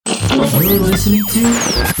You're listening to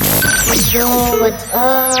Yo, what's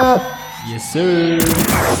up? Yes sir.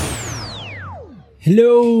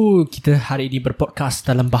 Hello, kita hari ini berpodcast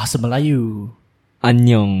dalam bahasa Melayu.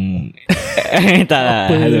 Annyeong. Tak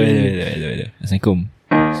lah. Hello. Assalamualaikum.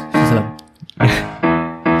 Salam.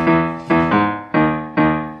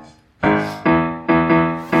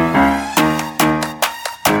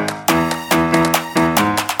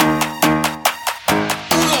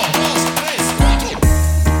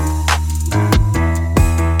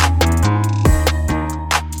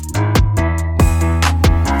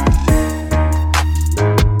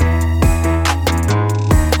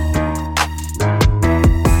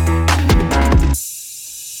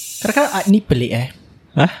 Kadang-kadang art ni pelik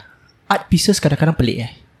Hah? Art pieces kadang-kadang pelik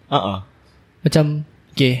Macam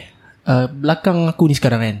okay, belakang aku ni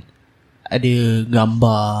sekarang kan ada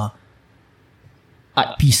gambar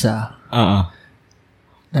art piece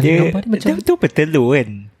Dan Dia gambar ni macam tu telur kan.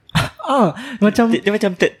 macam Dia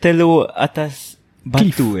macam telur atas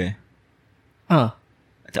batu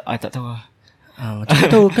Tak tahu lah. macam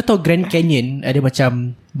kau tahu Grand Canyon ada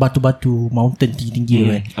macam batu-batu mountain tinggi-tinggi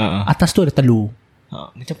kan. Atas tu ada telur.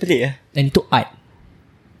 Macam pelik Dan itu art.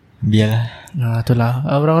 Biarlah. Itulah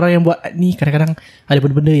orang-orang yang buat art ni kadang-kadang ada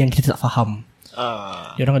benda-benda yang kita tak faham.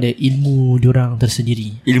 Diorang ada ilmu diorang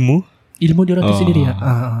tersendiri. Ilmu diorang tersendiri.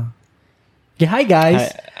 Okay, hi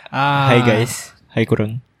guys. Hai guys. Hai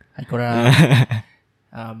korang.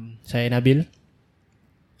 Saya Nabil.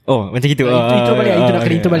 Oh macam gitu. Itu balik. Itu nak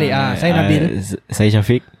kena itu balik. Saya Nabil. Saya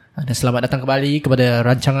Syafiq. Dan selamat datang kembali kepada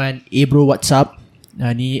rancangan Bro Wassupp.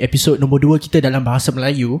 Ni episod nombor 2 kita dalam bahasa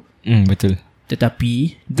Melayu. Betul.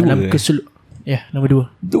 Tetapi dalam nombor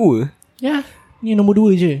 2. Ya, ni nombor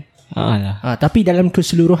 2 je. Tapi dalam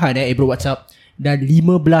keseluruhan Bro Wassupp dan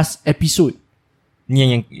 15 episod.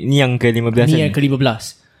 Ni yang ke-15 Ni yang ke-15.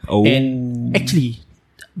 And actually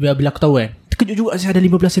bila aku tahu terkejut juga saya ada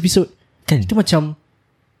 15 episod. Kan? Itu macam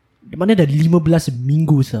mana dah 15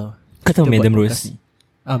 minggu sah. Kau tahu Madam Rose?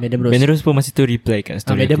 Madam Rose. Madam Rose pun masih tu reply kat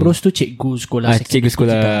story Madam aku. Rose tu cikgu sekolah cikgu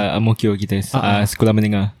sekolah Amokyo kita. Sekolah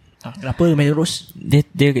menengah. Kenapa Madam Rose? Dia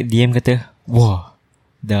DM kata, wah,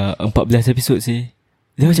 dah 14 episod sih.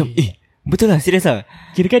 Dia macam, betul lah, serius lah.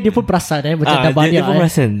 Kira-kira dia pun perasan macam dah banyak. Dia pun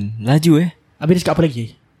perasan. Laju Habis dia cakap apa lagi?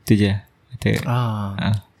 Itu je.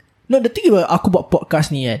 No, the thing about aku buat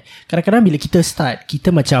podcast ni kadang-kadang bila kita start,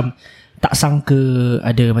 kita macam tak sangka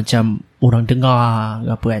ada macam orang dengar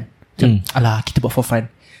ke apa kan. Macam, alah, kita buat for fun.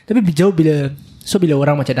 Tapi bila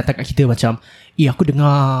orang macam datang kat kita macam, aku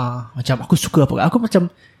dengar, macam aku suka apa, aku macam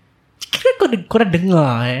korang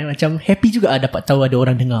dengar macam happy juga dapat tahu ada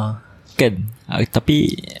orang dengar. Kan?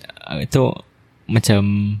 Tapi itu macam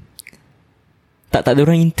tak ada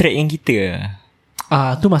orang interact dengan kita.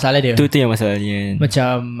 Tu masalah dia. Tu yang masalahnya.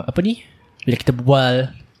 Macam apa ni, bila kita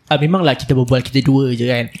berbual, memanglah kita berbual kita dua je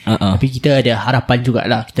kan. Tapi kita ada harapan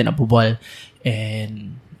jugalah kita nak berbual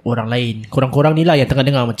and orang lain, korang-korang ni lah yang tengah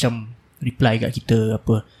dengar macam reply kat kita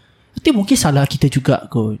apa. Nanti mungkin salah kita juga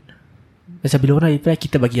kot. Macam bila orang reply,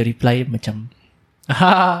 kita bagi reply macam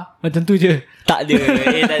macam tu je. Tak ada.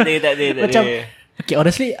 Tak ada. Macam okay,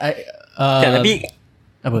 honestly tapi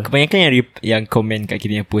apa? Kebanyakan yang komen kat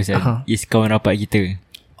kita yang post is kawan rapat kita.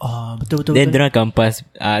 Betul. Then diorang akan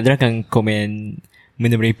diorang akan komen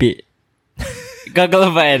benda merepek. Kau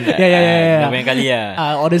nampak kan? Ya. Banyak kali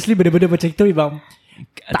lah. Honestly benda-benda macam itu memang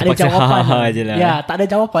tak ada jawapan je lah. Ya, tak ada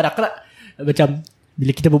jawapan. Aku nak macam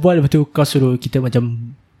bila kita berbual, lepas tu kau suruh kita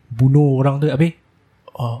macam bunuh orang tu. Habis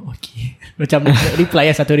okay. Macam reply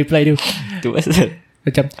satu reply tu. Tu pasal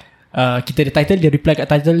macam kita ada title, dia reply kat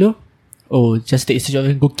title tu, just take a screenshot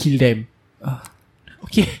and go kill them.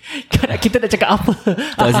 Okay. Kita nak cakap apa?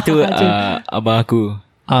 Tak, situ abang aku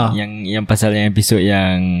yang pasal yang episod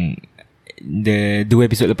yang the 2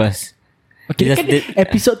 episod lepas. Okay, kan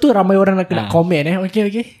episod tu ramai orang nak komen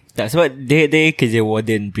Okay. Tak, sebab dia kerja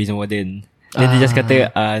prison warden. Then dia just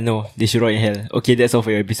kata no, they should rot in hell. Okay, that's all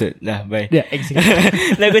for your episode. Dah, bye. Yeah, exactly.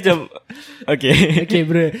 Aku macam okay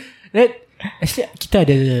bro. Actually kita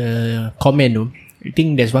ada komen tu. I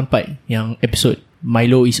think there's one part yang episode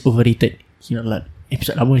Milo is overrated.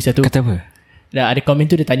 Episode lama ni satu. Kata apa? Dah ada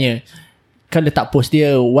komen tu, dia tanya, kan letak post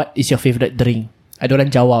dia, what is your favourite drink? Ada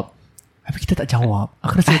orang jawab, tapi kita tak jawab.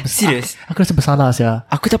 Aku rasa serious? Aku rasa bersalah saya.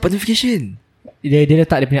 Aku dapat notification. Dia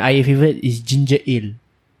letak dia punya air favourite is ginger ale.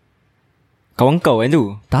 Kawan kau kan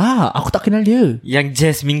tu? Tak, aku tak kenal dia. Yang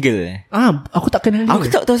Jazz mingle aku tak kenal dia. Aku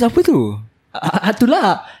tak tahu siapa tu.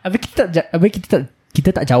 Itulah. Habis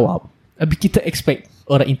kita tak jawab. Habis kita expect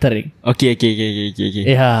orang interact. Okay.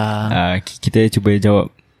 Ya. Kita cuba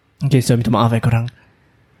jawab. Okay, so minta maaf korang.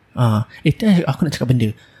 Aku nak cakap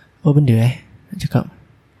benda. Apa benda nak cakap?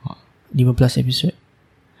 15 episod.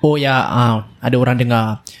 Oh ya, ada orang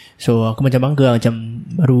dengar. So aku macam bangga, macam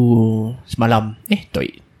baru semalam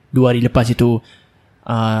 2 hari lepas itu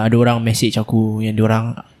ada orang message aku yang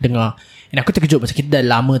diorang dengar. Dan aku terkejut pasal kita dah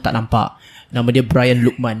lama tak nampak. Nama dia Brian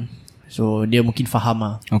Lukman. So dia mungkin faham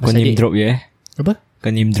lah. Kau name drop je Apa?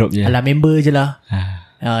 Kau name drop je. Alah, member je lah.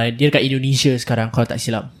 Dia dekat Indonesia sekarang kalau tak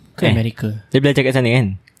silap. Ke Amerika. Dia belajar kat sana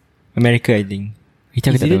kan? Amerika I think.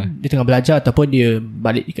 Aku tak tahu. Dia tengah belajar ataupun dia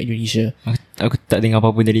balik dekat Indonesia. Aku tak dengar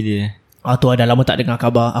apa-apa dari dia. Tu ada lama tak dengar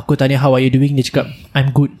khabar. Aku tanya how are you doing, dia cakap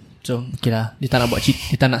I'm good. So okay lah, dia tak nak buat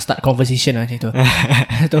dia tak nak start conversation lah macam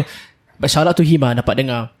tu. But shout out to him lah, dapat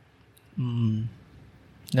dengar.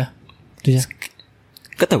 Dah tu je.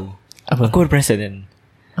 Kau tahu apa? Aku berperasan kan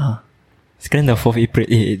sekarang dah 4th April.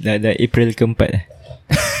 Dah April ke-4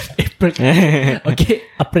 April. Okay,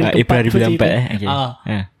 April ke-4 April 2004 okay.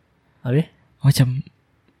 Habis? Macam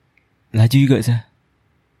laju juga sah.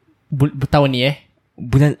 Tahun ni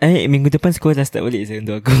bulan minggu depan sekolah dah start balik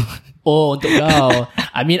untuk aku. Untuk kau.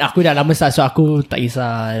 I mean aku dah lama start, so aku tak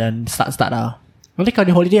kisah dan start dah. Nanti kau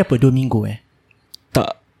ni holiday apa? 2 minggu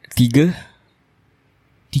Tak, 3.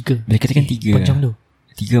 Boleh katakan 3 panjang tu.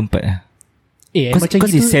 3-4 lah. Macam gitu.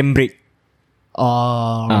 Because sem break.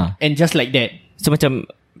 And just like that. So macam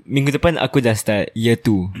minggu depan aku dah start year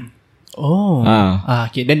 2.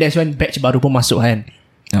 Okay, then that's when batch baru pun masuk kan.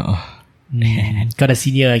 Kau dah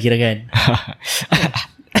senior kira kan.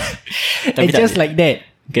 And just like that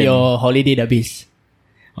kan, your holiday dah habis.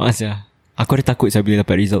 Aku ada takut saya bila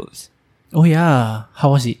dapat results. Oh yeah,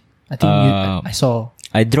 how was it? I think I saw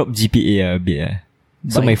I dropped GPA a bit lah.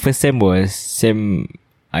 So my first sem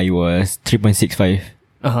I was 3.65.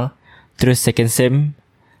 Terus second sem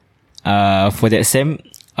for that sem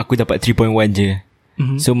aku dapat 3.1 je.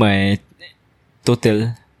 So my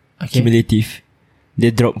total cumulative dia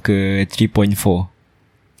drop ke 3.4.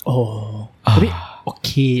 Tapi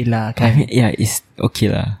okay lah kan. I mean, it's okay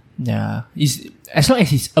lah. Yeah, as long as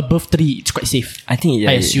it's above 3, it's quite safe. I think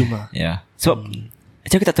I assume lah. Yeah. So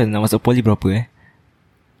macam aku tak tahu nak masuk poly berapa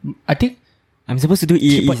I think I'm supposed to do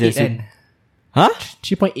EAE soon.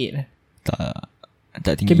 3.8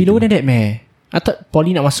 Tak tinggi. Okay, below than that meh. I thought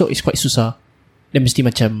poly nak masuk is quite susah. Dia mesti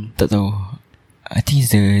macam tak tahu. I think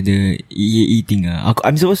it's the EAE thing lah.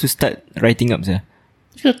 I'm supposed to start writing up sah.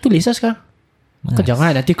 Tulis lah sekarang. Kau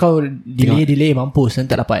jangan nanti kau delay mampus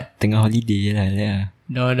nanti tak dapat. Tengah holiday lah.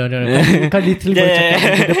 No. Kau literally baru cakap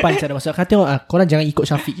minggu depan cara masuk. Kau tengok korang jangan ikut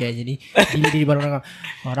Syafiq kan. Jadi delay baru orang.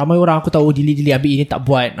 Ramai orang aku tahu delay habis ini tak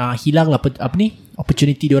buat. Hilang lah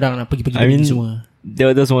opportunity diorang nak pergi-pergi semua.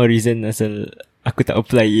 There was one reason asal aku tak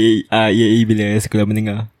apply EAE bila sekolah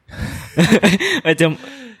menengah. Macam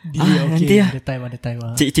nanti ada time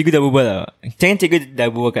lah. Cikgu dah berbual lah. Cikgu dah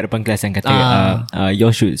berbual kat depan kelas kan. Kata you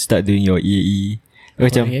should start doing your EAE.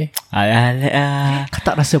 Macam kau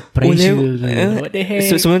tak rasa pressure what the heck.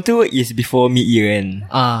 So sebelum tu is before mid-year kan.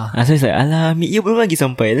 So it's like mid-year belum lagi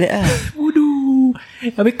sampai Waduh.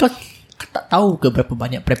 Habis kau tak tahu ke berapa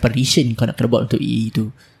banyak preparation kau nak kena buat untuk EAE tu.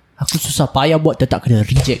 Aku susah payah buat tetap kena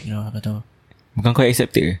reject kata. Bukan kau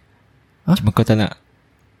accepted ke? Cuma kau tak nak.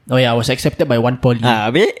 I was accepted by one poly.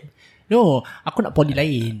 Habis? No, aku nak poly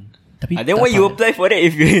lain. Tapi then why you apply for that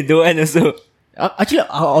if you don't want also? Actually,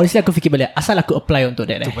 honestly aku fikir balik asal aku apply untuk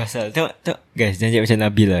that. Tu pasal tengok guys, jangan macam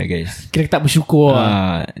Nabil lah guys. Kira tak bersyukur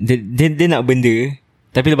dia nak benda,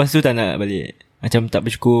 tapi lepas tu tak nak balik. Macam tak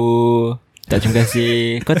bersyukur, tak terima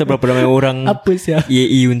kasih. Kau tahu berapa ramai orang apa sia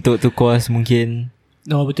EAE untuk tu course mungkin.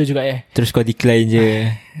 No, betul juga Terus kau decline je.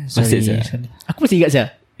 Sorry. Aku masih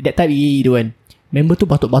ingat that time EAE tu kan, member tu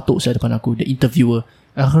batuk-batuk depan aku, the interviewer.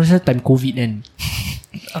 Aku rasa time COVID kan.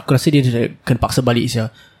 Aku rasa dia kena paksa balik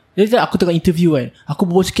Jadi aku tengah interview kan, aku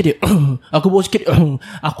berbual sikit dia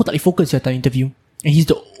aku tak boleh fokus time interview. And he's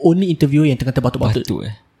the only interviewer yang tengah terbatuk-batuk.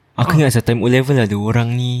 Aku ingat time O-level ada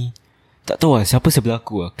orang ni, tak tahu siapa sebelah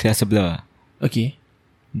aku kelas sebelah. Okay.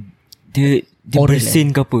 Dia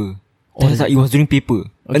bersin ke apa. It was during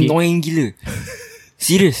paper. Annoying gila.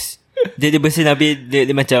 Serius. Dia bersin habis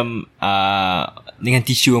dia macam dengan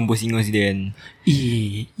tisu hembus ingus dia kan.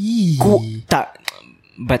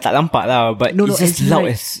 Tak nampak lah. But it's just loud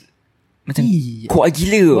as macam kuat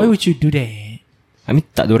gila. Why would you do that? I mean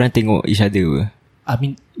tak ada orang tengok each other. I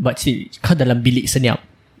mean but still, kau dalam bilik senyap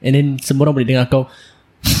and then semua orang boleh dengar kau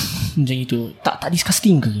macam itu. Tak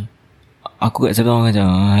disgusting ke? Aku kat sebelah macam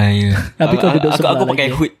tapi kau duduk sebelah aku pakai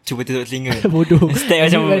hood cuba tutup telinga. Bodoh. Step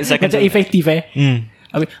macam efektif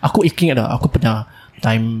Aku ingat dah, aku pernah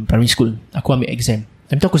time primary school aku ambil exam.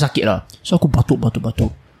 Time tu aku sakit lah, so aku batuk.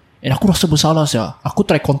 And aku rasa bersalah aku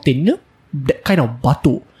try contain that kind of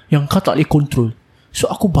batuk yang kau tak boleh control.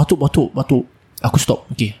 So aku batuk. Aku stop.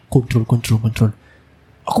 Okay, control.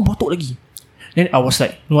 Aku batuk lagi. Then I was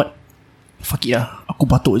like, you know what, fuck it lah, aku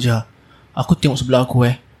batuk je. Aku tengok sebelah aku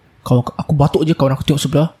kawan aku batuk je, kawan aku tengok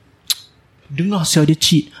sebelah. Dengar saya dia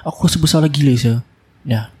cheat. Aku rasa bersalah gila saya.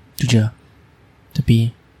 Ya, tu je.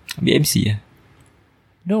 Tapi ambil MC lah.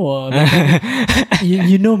 No,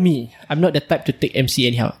 you know me. I'm not the type to take MC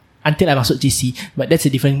anyhow until I masuk JC. But that's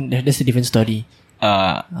a different story.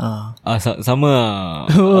 Sama lah.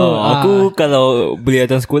 Aku kalau boleh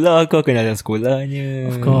datang sekolah, aku akan datang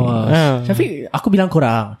sekolahnya. Of course. Syafiq, aku bilang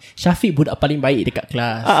korang, Syafiq budak paling baik dekat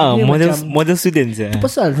kelas. Model students lah. Itu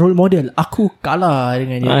pasal role model. Aku kalah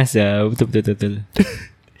dengan dia. Betul.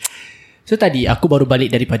 So tadi aku baru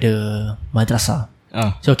balik daripada madrasah.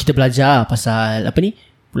 So kita belajar pasal apa ni,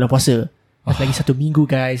 bulan puasa. Lagi 1 minggu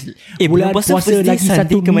guys. Bulan puasa lagi 1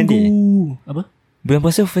 minggu. Apa? Bulan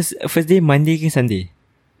puasa first day Monday ke Sunday?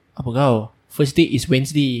 Apa kau? First day is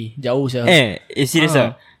Wednesday. Jauh saya. Serious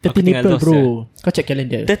lah. 13 April bro. Kau check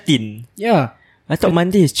calendar. 13? Yeah. I thought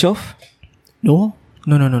Monday is 12. No.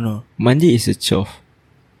 Monday is a 12.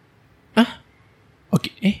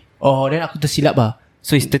 Okay. Then aku tersilap lah.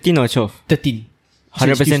 So it's 13 or 12? 13.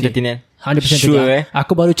 100% 13 100% sure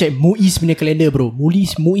Aku baru check Muiz punya kalender bro.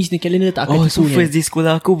 Muiz punya kalender tak akan so first day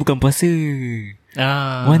sekolah aku bukan puasa.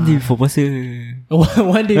 One day before puasa.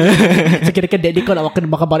 One day so kira-kira that day kau nak makan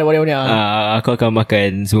banyak-banyak. Aku akan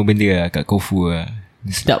makan semua benda lah kat Kofu lah.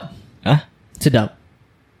 Sedap. Sedap.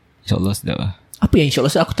 InsyaAllah sedap lah. Apa yang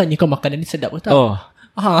insyaAllah? Aku tanya kau makanan ni sedap ke tak?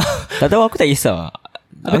 Tak tahu, aku tak kisah.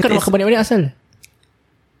 Tapi kau nak makan banyak-banyak asal?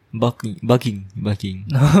 Bulking. 1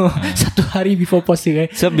 hari before puasa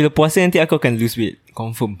So bila puasa nanti aku akan lose weight.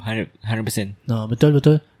 Confirm 100%.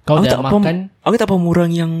 Betul. Kau aku dah makan. Aku tak faham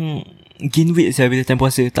orang yang gain weight saya bila time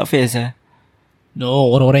puasa. Tak fair saya.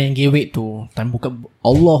 No, orang-orang yang gain weight tu time buka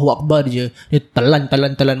Allahu Akbar je, dia telan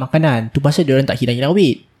makanan. Tu pasal dia orang tak hilang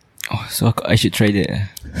weight. So I should try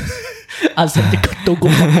that. Asal dia kau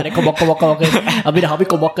togok makan, kau makan.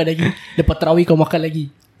 Habis kau makan lagi. Lepas tarawih kau makan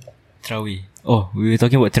lagi. Tarawih. We were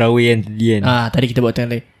talking about tarawih tadi kan. Tadi kita buat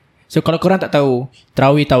tarawih. So kalau korang tak tahu,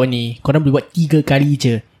 tarawih tahun ni korang boleh buat 3 kali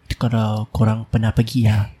je. Itu kalau korang pernah pergi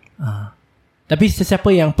lah. Tapi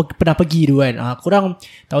sesiapa yang pernah pergi tu kan, korang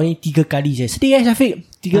tahun ni 3 kali je. Sedih Syafiq?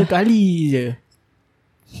 3 kali je.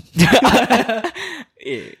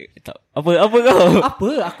 Apa kau? Apa?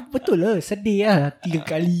 Aku betul lah sedih lah 3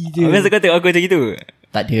 kali je. Biasa kau tengok aku macam gitu?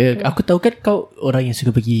 Tak ada. Aku tahu kan kau orang yang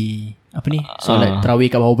suka pergi solat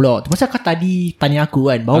tarawih kat bawah blok. Tu pasal kau tadi tanya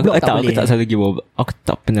aku kan, bawah blok tak boleh. Aku tak selalu pergi bawah blok. Aku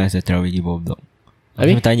tak pernah saya tarawih pergi bawah blok.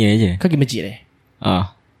 Aku tanya je. Kau pergi masjid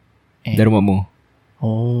Darul Makmur.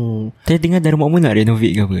 Saya dengar Darul Makmur nak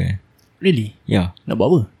renovate ke apa Really? Ya. Nak buat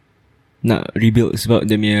apa? Nak rebuild sebab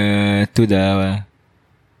dia punya tu dah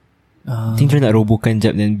think dia nak robohkan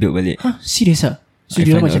jap dan build balik. Serius lah? So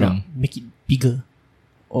dia macam nak make it bigger?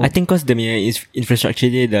 I think cause dia punya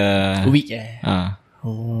infrastructure dia dah weak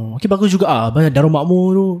Okay, bagus juga Darul Makmur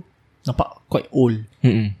tu nampak quite old.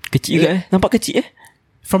 Kecil juga nampak kecil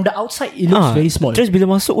From the outside it looks very small. Terus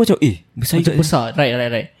bila masuk macam besar juga. Besar.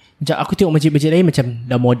 Right. Macam aku tengok masjid-masjid lain macam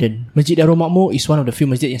dah modern. Masjid Darul Makmur is one of the few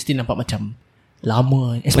masjid yang still nampak macam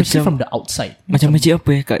lama, especially from the outside. Macam masjid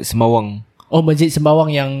apa kat Sembawang? Masjid Sembawang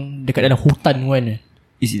yang dekat dalam hutan kan.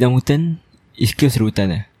 Is it dalam hutan? Is close to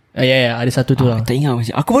hutan Ya, ada satu tu lah. Tak ingat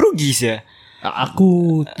masjid. Aku baru pergi saya.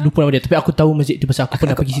 Aku lupa nama dia. Tapi aku tahu masjid tu pasal aku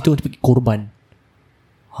pernah pergi situ untuk pergi korban.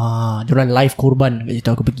 Diorang live korban kat situ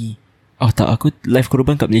aku pergi. Tak, aku live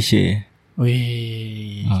korban kat Malaysia.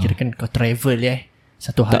 Kira kan kau travel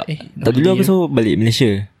satu hari. Tak dulu aku selalu balik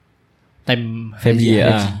Malaysia. Time family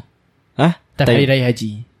haji. Time hari raya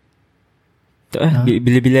haji.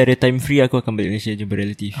 Bila-bila ada time free aku akan balik Malaysia jumpa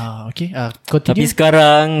relatif. Okay. Tapi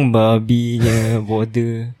sekarang babinya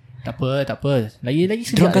border. Tak apa. Lagi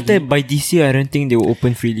sekejap. Diorang kata by this year I don't think they will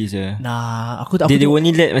open freely aku tak. They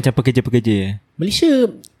only let macam pekerja-pekerja. Malaysia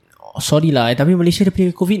sorry lah tapi Malaysia dia punya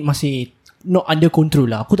COVID masih not under control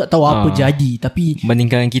lah. Aku tak tahu apa jadi. Tapi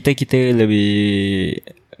bandingkan kita lebih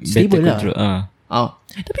stable better control lah.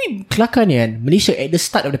 Tapi kelakar ni kan, Malaysia at the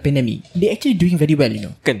start of the pandemic they actually doing very well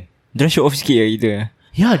Kan diorang show off sikit gitu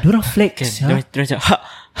diorang flex kan, diorang macam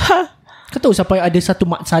Kau tahu sampai ada satu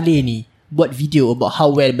Mat Saleh ni buat video about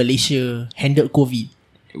how well Malaysia handled COVID.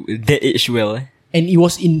 That age well And it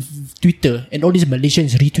was in Twitter, and all these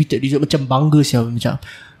Malaysians retweeted. Dia macam bangga macam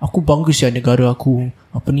aku bangga negara aku.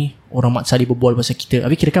 Orang Mat Saleh berbual pasal kita.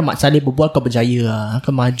 Habis kira kan Mat Saleh berbual kau berjaya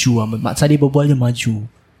kau maju Mat Saleh berbual dia maju.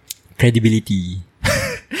 Credibility.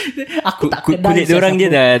 Aku tak kenal kulit diorang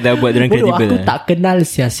dia dah buat diorang credible. Aku tak kenal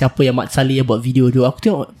siapa yang Mat Saleh buat video tu.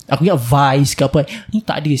 Aku ingat Vice ke apa. Ni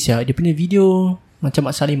tak ada dia punya video Macam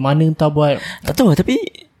Mat Salim mana entah buat. Tak tahu tapi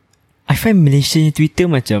I find Malaysia Twitter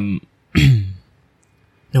macam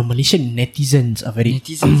No, Malaysian netizens are very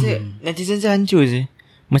Netizens hancur je.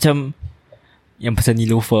 Macam yang pasal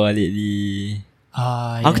Niloufar lately.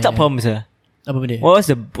 Aku tak faham pasal apa benda. What's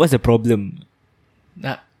the problem?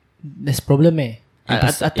 There's problem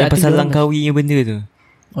Yang pasal Langkawi yang benda tu.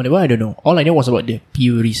 Oh, that one I don't know. All I know was about the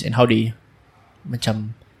theories and how they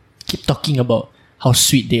macam keep talking about how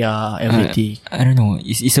sweet they are, everything. I don't know.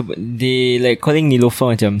 It's they like calling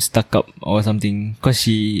Niloufar macam stuck up or something. Cause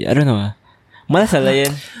she, I don't know. Malas lah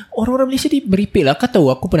layan. Orang-orang Malaysia ni meripik lah. Kau tahu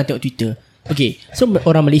aku pernah tengok Twitter. Okay, so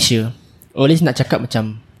orang Malaysia always nak cakap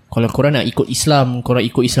macam kalau korang nak ikut Islam, korang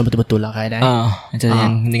ikut Islam betul-betul lah kan. Macam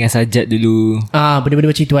yang dengan sajat dulu.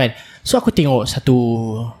 Benda-benda macam itu kan. So aku tengok satu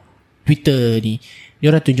Twitter ni, dia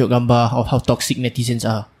orang tunjuk gambar of how toxic netizens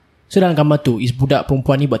are. So dalam gambar tu is budak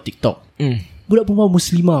perempuan ni buat TikTok. Budak perempuan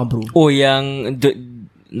Muslimah bro. Oh yang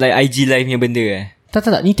like IG live punya benda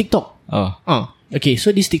Tak, ni TikTok. Okay,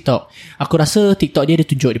 so this TikTok, aku rasa TikTok dia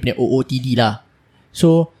tunjuk dia punya OOTD lah.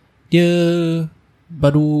 So dia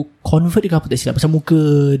baru convert ke apa tak silap. Pasal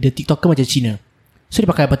muka dia TikToker macam Cina. So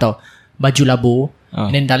dia pakai apa tau, baju labo,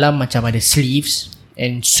 and then dalam macam ada sleeves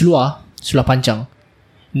and seluar panjang.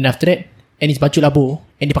 And after that, and it's baju labo,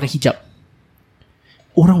 and dia pakai hijab.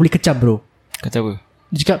 Orang boleh kecam bro. Kata apa?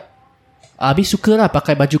 Dia cakap habis suka lah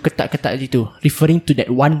pakai baju ketat-ketat gitu, referring to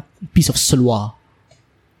that one piece of seluar.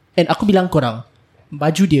 And aku bilang korang,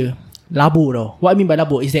 baju dia labo tau. What I mean by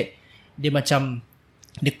labo is that dia macam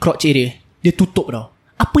the crotch area dia tutup tau.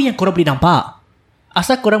 Apa yang korang boleh nampak?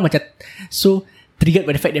 Asal korang macam so triggered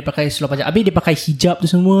by the fact dia pakai seluar panjang. Habis dia pakai hijab tu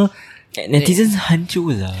semua. Netizens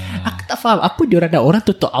hancur lah. Aku tak faham apa dia orang nak. Orang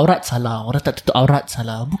tutup aurat salah, orang tak tutup aurat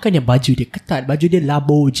salah. Bukannya baju dia ketat, baju dia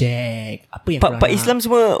labo Jack. Apa yang korang Pak Islam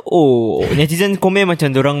semua. Netizen komen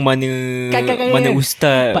macam dorang mana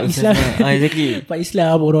ustaz. Pak Islam exactly. Pak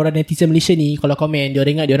Islam, orang-orang netizen Malaysia ni kalau komen, dia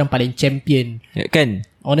orang ingat dia orang paling champion kan.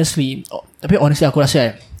 Honestly aku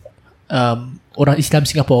rasa orang Islam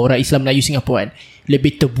Singapura, orang Islam Melayu Singapura kan,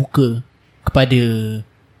 lebih terbuka kepada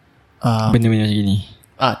benda-benda macam ni.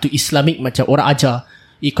 To Islamic macam orang ajar,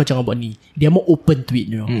 kau jangan buat ni. Dia more open to it,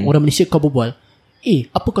 you know. Orang Malaysia kau berbual,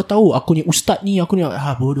 apa kau tahu aku ni ustaz ni, aku ni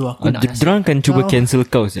bodoh aku nak. Diorang kan cuba cancel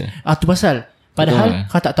kau saja. Tu pasal. Padahal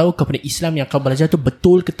kau tak tahu kepada Islam yang kau belajar tu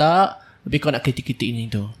betul ke tak, tapi kau nak kritik-kritik ni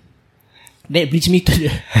tu. That brings me to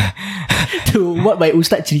to what my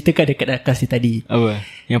ustaz ceritakan dekat kelas tadi. Apa?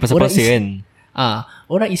 Yang pasal puasa kan?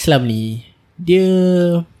 Orang Islam ni, dia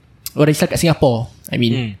orang Islam kat Singapura,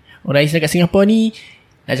 orang Islam kat Singapura ni,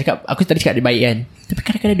 nak cakap, aku tadi cakap dia baik kan, tapi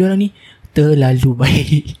kadang-kadang dia orang ni terlalu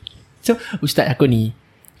baik. So ustaz aku ni,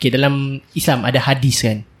 dalam Islam ada hadis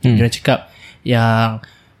kan, dia orang cakap yang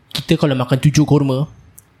kita kalau makan 7 kurma,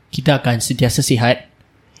 kita akan sentiasa sihat,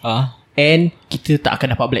 and kita tak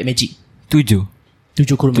akan dapat black magic. 7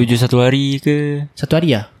 kurma. 7 satu hari ke? Satu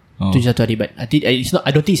hari lah. 7 satu hari. But I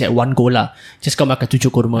don't think it's at one go lah. Just kau makan 7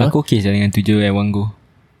 kurma. Aku okay je dengan 7 at one go.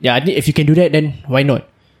 Yeah, I think if you can do that, then why not?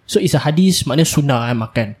 So it's a hadis, maknanya sunnah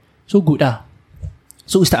makan. So good lah.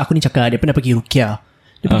 So ustaz aku ni cakap, dia pernah pergi ruqyah.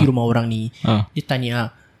 Dia pergi rumah orang ni. Dia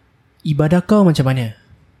tanya, ibadah kau macam mana?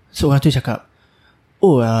 So orang tu cakap,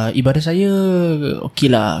 ibadah saya okay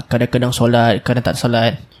lah. Kadang-kadang solat, kadang tak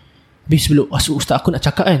solat. Habis sebelum ustaz aku nak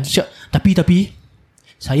cakap kan, cakap, tapi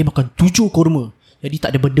saya makan 7 kurma, jadi tak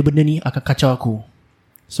ada benda-benda ni akan kacau aku.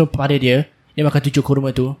 So pada dia makan 7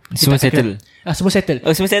 kurma tu, semua settle. Semua settle.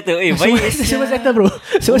 Semua settle. Baik. Semua settle bro.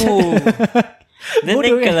 Semua settle. Dan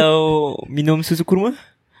kalau minum susu kurma,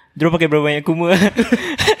 diorang pakai berapa banyak kurma?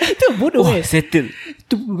 Itu bodoh kan.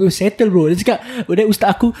 Settle bro. Dia cakap,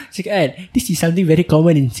 ustaz aku cakap kan, this is something very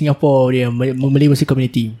common in Singapore, dia Malay Muslim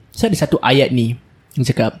community. So ada satu ayat ni yang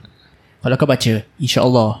cakap, kalau kau baca,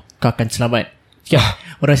 InsyaAllah kau akan selamat. Cakap,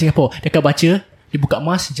 orang Singapura, dia akan baca, dia buka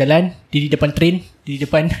mask, jalan, dia di depan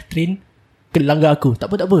train, kelanggar aku.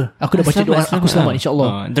 Tak apa. Aku dah baca doa, aku selamat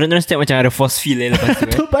insyaAllah. Diorang setiap macam ada force field lepas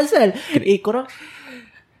tu. Itu pasal korang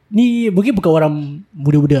ni mungkin bukan orang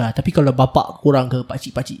muda-muda, tapi kalau bapak korang ke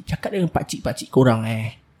pakcik-pakcik, cakap dengan pakcik-pakcik korang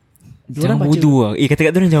jangan bodoh lah.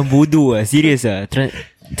 Kata-kata diorang jangan bodoh lah. Serius lah.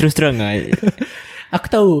 Terus terang lah. Aku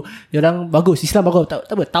tahu diorang bagus, Islam bagus, tak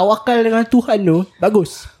apa, tawakal dengan Tuhan tu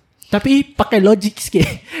bagus, tapi pakai logik sikit.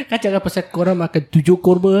 Kan jangan pasal korang makan 7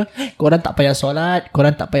 kurma, korang tak payah solat,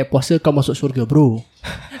 korang tak payah puasa, kau masuk syurga bro.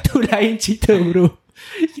 Tu lain cerita bro.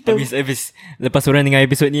 Habis lepas orang dengar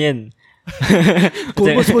episod ni kan,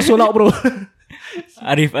 kurma semua solat bro.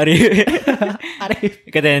 Arif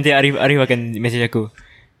kata nanti Arif akan message aku,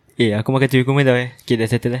 aku makan 7 kurma tau. Okay, dah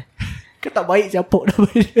settle lah. Kau tak baik siapok dah.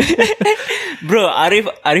 Bro,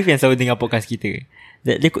 Arif yang selalu dengar podcast kita.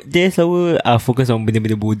 Dia selalu fokus on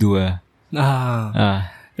benda-benda bodoh lah.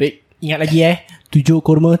 Wait, ingat lagi 7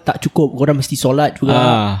 kurma tak cukup. Korang mesti solat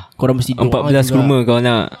juga. Korang mesti doa 14 juga. kurma kau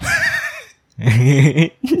nak.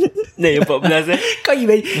 Dah 14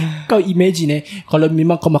 Kau imagine kalau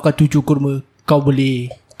memang kau makan 7 kurma, kau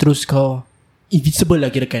boleh terus kau invincible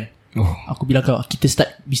lah kirakan. Aku bilang kau, kita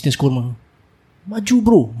start business kurma. Maju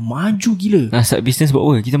bro, maju gila. Start business buat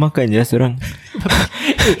apa? Kita makan je seorang.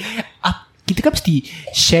 Kita kan mesti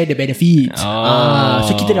share the benefits.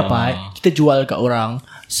 So kita dapat, kita jual kat orang.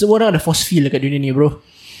 Semua orang ada force field dekat dunia ni bro.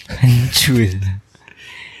 Hancur.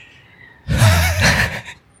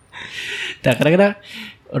 Tak, kadang-kadang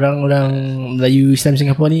orang-orang Melayu Islam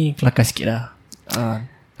Singapura ni kelakar sikit lah.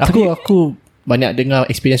 Aku banyak dengar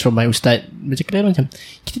experience from my ustaz. Macam kadang macam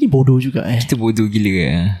kita ni bodoh juga Kita bodoh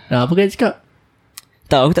gila apa kau cakap?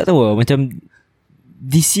 Tak, aku tak tahu lah. Macam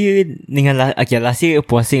this year dengan last year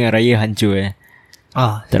puasa dengan raya hancur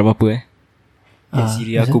Tak ada apa-apa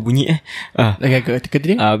Siri aku bunyi Kata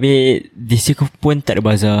dia habis this year pun tak ada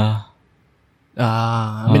bazar.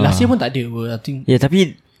 Last year pun tak ada I think.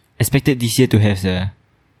 Tapi expected this year to have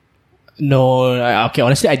No, okay,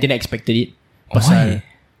 honestly I didn't expect it. Pasal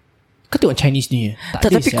kau tengok Chinese New Year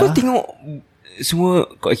tak tapi kau tengok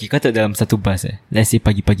semua kau tak dalam satu bus let's say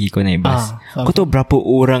pagi-pagi kau naik bus, kau tahu berapa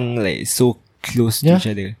orang like so close to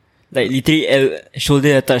each other, like literally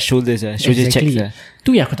shoulder touch shoulders shoulder checks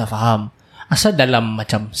Tu yang aku tak faham. Asal dalam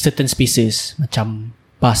macam certain spaces, macam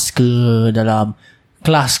bus ke dalam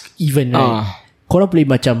kelas event korang boleh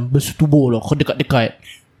macam bersetubuh kau dekat-dekat.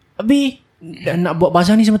 Habis nak buat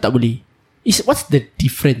bazar ni semua tak boleh. What's the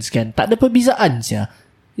difference kan? Tak ada perbezaan sia.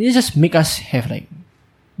 They just make us have like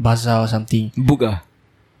bazar or something. Book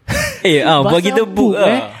buat kita book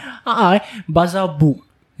bazar book.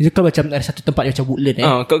 Dia kan macam ada satu tempat yang macam Woodland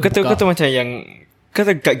kau tahu macam yang kau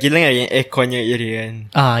tahu kat Geylang yang airconnya area kan.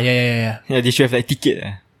 Ya. They should have like ticket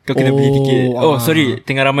Kau kena beli tiket. Sorry,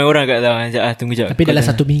 tengah ramai orang kat dalam. Tunggu jap. Tapi dalam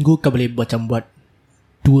satu minggu kau boleh macam buat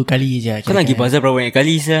 2 kali je. Kau lagi bazar berapa banyak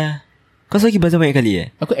kali sah? Kau lagi bazar banyak kali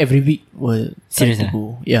Aku every week serius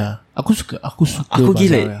Ya. Aku suka Aku bazar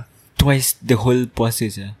gila twice the whole puasa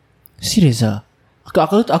sah. Serius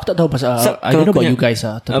Aku tak tahu pasal I don't know about you guys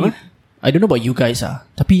tapi I don't know about you guys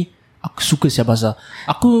tapi aku suka bazar.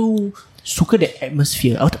 Aku suka the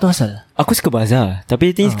atmosphere. Aku tak tahu asal. Aku suka bazar.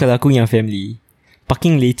 Tapi kalau aku yang family,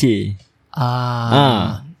 parking leceh.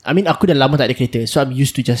 I mean aku dah lama tak ada kereta, so I'm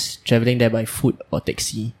used to just travelling there by foot or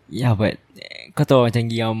taxi. Yeah, but kau tahu macam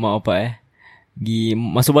pergi dengan mak bapak pergi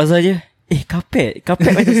masuk bazar je. Kapet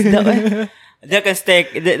macam sedap Dia akan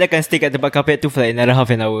stay kat tempat kapet tu for like another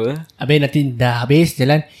half an hour. Habis nanti dah habis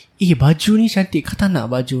jalan, baju ni cantik. Kau tak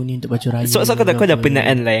nak baju ni untuk baju raya? So kau dah penat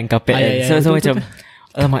kan lah yang kapet So macam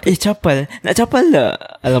alamak, capal. Nak capal tak?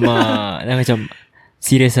 Alamak. Dah macam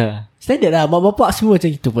serius Standard lah. Mak bapak semua macam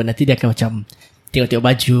itu pun. Nanti dia akan macam tengok-tengok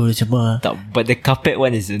baju semua. Tak, but the carpet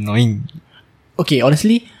one is annoying. Okay,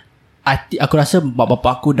 honestly aku rasa mak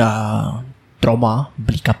bapak aku dah trauma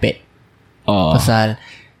beli kapet. Pasal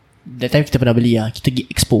that time kita pernah beli kita pergi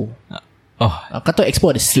expo. Kau tahu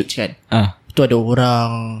expo ada stage kan? Tu ada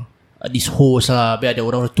orang this host habis ada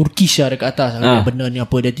orang Turkish dekat atas. Benda ni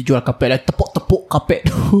apa, dia jual kapet tepuk-tepuk kapet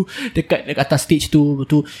tu dekat atas stage tu.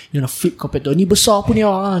 Betul dia nak flip kapet tu. Ni besar pun ni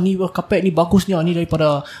ni kapet ni bagus ni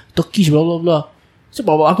daripada Turkish bla bla bla. So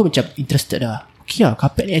bapak aku macam interested Okay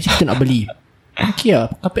kapet ni actually kita nak beli. Okay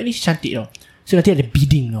kapet ni cantik tau. So nanti ada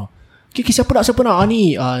bidding tau. Okay siapa nak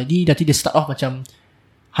ni nanti dia start off macam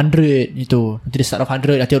 100 itu. Nanti dia start off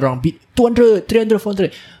 100, nanti orang bid 200, 300,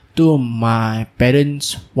 400. Tu my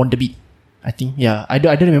parents won the bid, I think. I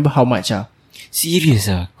don't remember how much Serious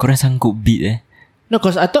korang sanggup bid No,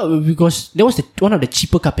 because I thought because that was one of the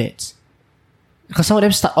cheaper carpets. Because some of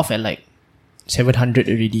them start off at like 700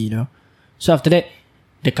 already, So after that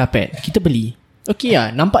the carpet kita beli. Okay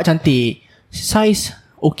nampak cantik, size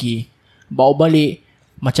okay. Bawa balik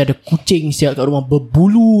macam ada kucing siap kat rumah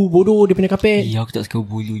berbulu bodoh dia punya kapet. Aku tak suka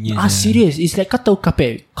bulunya. Serious. It's like kau tahu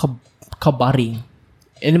kapet kau baring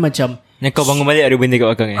and macam kau bangun balik ada benda kat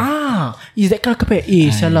belakang is that kind of kapet.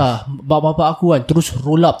 Salah bapak aku kan terus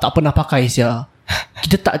roll up tak pernah pakai siap.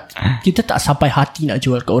 Kita tak sampai hati nak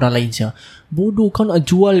jual kat orang lain siap. Bodoh, kau nak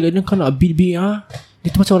jual kau nak bid-bid dia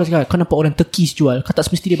tu macam orang cakap, kau nampak orang Turkish jual, kau tak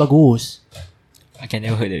semesti dia bagus. I can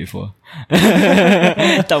never heard that before.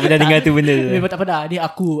 Tak pernah dengar tu benda tu. Memang tak pernah. Dia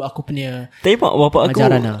aku punya tapi bapak aku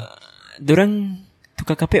diorang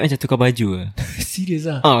tukar kapet macam tukar baju Serius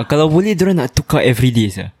kalau boleh diorang nak tukar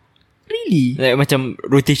everyday Really? Like macam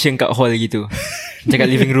rotation kat hall gitu. Macam kat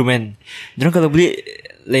living room kan. Diorang kalau boleh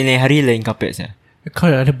lain-lain hari lain kapet Kau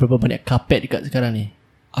ada berapa banyak carpet dekat sekarang ni?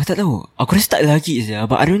 Aku tak tahu. Aku rasa tak lagi saja.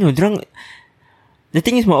 But I don't know. Diorang, the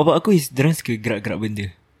thing is, mak bapak aku is diorang suka gerak-gerak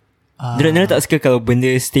benda. Diorang tak suka kalau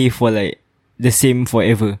benda stay for like the same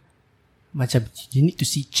forever. Macam you need to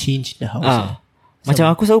see change in the house. Macam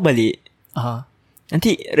aku selalu balik.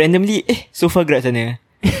 Nanti randomly sofa gerak sana.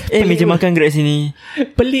 Meja makan gerak sini.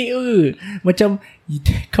 Pelik ke? Macam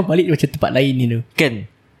kau balik macam tempat lain ni tu. Kan?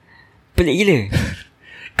 Pelik gila.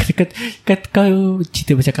 Kau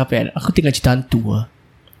cerita pasal kapet. Aku tengah cerita hantu lah.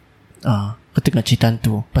 Aku tengah cerita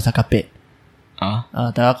hantu pasal kapet.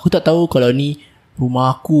 Aku tak tahu kalau ni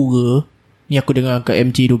rumah aku ke. Ni aku dengar kat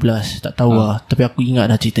MJ12. Tak tahu lah. Tapi aku ingat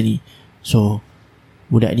dah cerita ni. So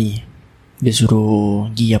budak ni dia suruh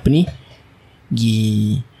pergi apa ni,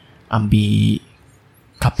 pergi ambil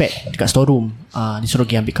kapet dekat storeroom. Dia suruh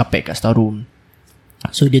pergi ambil kapet kat storeroom.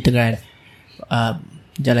 So dia tengah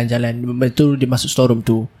jalan-jalan. Betul dia masuk storeroom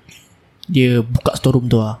tu. Dia buka storeroom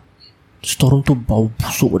tu lah. Storeroom tu bau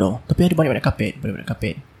busuk tau. Tapi ada banyak-banyak kapet. Banyak-banyak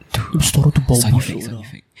kapet. Storeroom tu bau busuk tau.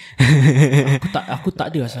 Aku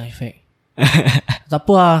tak ada sound effect. Tak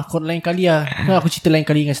apa lah. Kau lain kali lah. Aku cerita lain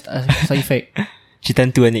kali dengan sound effect. Cerita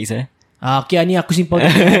tu lah next okay ni aku simpan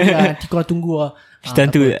nanti korang tunggu lah. Cerita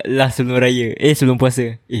tu lah sebelum raya. Sebelum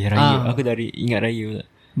puasa. Raya. Aku dah ingat raya pula.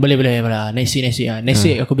 Boleh. Next week lah. Next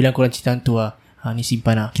week aku bilang korang cerita tu lah. Ni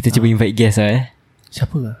simpan lah. Kita cuba invite guest lah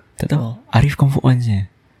Siapa lah? Tak tahu. Arif comfort one je.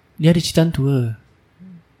 Dia ada cerita tu lah.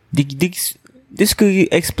 Dia suka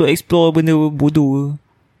explore benda bodoh.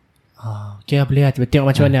 Okay lah, boleh lah. Tengok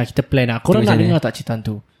macam mana kita plan lah. Korang nak dengar tak cerita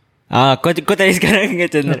tu? Kau tanya sekarang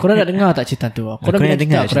macam mana? Korang nak dengar tak cerita tu? Korang nak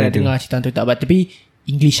dengar cerita tu tak? Tapi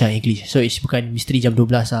English lah, English. So it's bukan misteri jam 12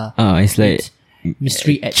 lah. It's like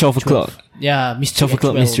mystery at 12 o'clock. Ya, mystery 12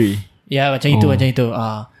 o'clock mystery. Ya, macam itu.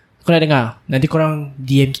 Korang nak dengar? Nanti korang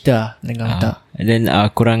DM kita lah. Dengar tak? And then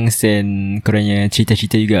korang send korangnya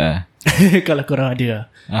cerita-cerita juga. Kalau korang ada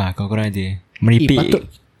lah. Kalau korang ada meripik.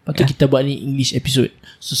 Patut kita buat ni English episode.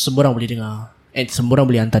 So semua orang boleh dengar. And semua orang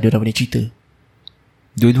boleh hantar diorang punya cerita.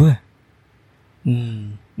 Dua-dua.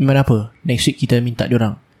 Memang apa? Next week kita minta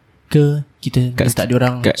diorang ke kita minta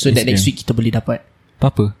diorang so that next week kita boleh dapat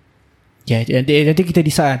apa? Nanti kita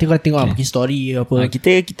decide. Nanti korang tengok bikin story apa.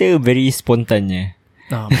 Kita very spontannya.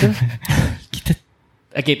 Betul. Kita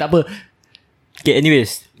okay tak apa. Okay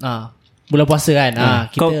anyways, bulan puasa kan.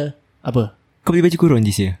 Kita apa? Kau beli baju kurung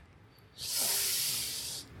this year?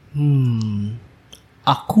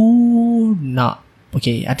 Aku nak.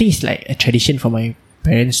 Okay, I think it's like a tradition for my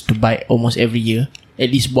parents to buy almost every year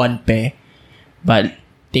at least one pair. But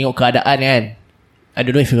tengok keadaan kan, I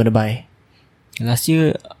don't know if you're gonna buy. Last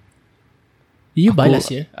year you buy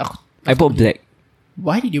last year? I bought black.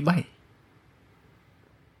 Why did you buy?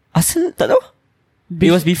 Asal tak tahu.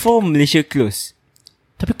 It was before Malaysia close.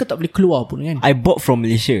 Tapi kau tak boleh keluar pun kan? I bought from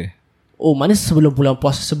Malaysia. Mana sebelum bulan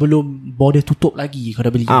puasa, sebelum border tutup lagi kau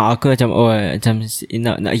dah beli? Aku macam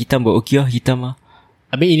nak hitam buat okay lah, hitam lah.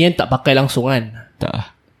 Habis ini kan tak pakai langsung kan?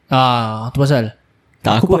 Tak. Tu pasal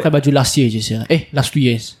tak, aku pakai baju last year je saya. Last 2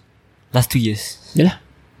 years. Last 2 years. Yalah.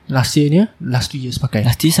 Last year ni last 2 years pakai.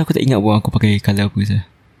 Last year aku tak ingat pun aku pakai colour apa saya.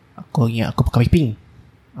 Aku ingat aku pakai pink.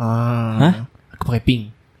 Aku pakai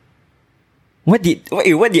pink. What did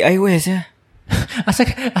I wear saya?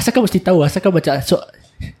 Asal kau mesti tahu. Asal kau baca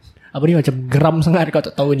apa ni macam geram sangat kau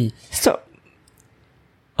tak tahu ni. Stop.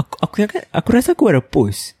 Aku rasa aku ada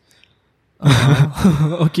post.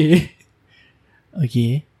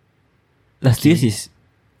 Okay. Last year is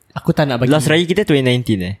aku tak nak bagi. Last raya kita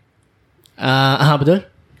 2019 betul.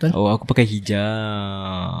 Aku pakai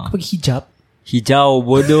hijau. Aku pakai hijab. Hijau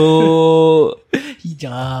bodoh.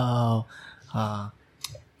 Hijau.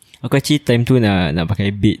 Aku actually time tu nak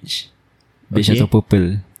pakai beige atau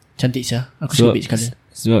purple. Cantik sah. Aku suka beige colour.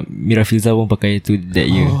 Sebab Mira Filza pun pakai tu that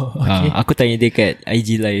year. Aku tanya dia kat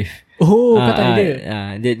IG live. Kau tanya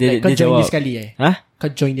dia. Kau join dia sekali Kau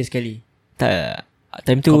join dia sekali? Tak.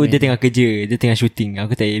 Time tu dia tengah kerja. Dia tengah shooting.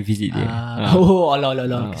 Aku tak payah visit dia.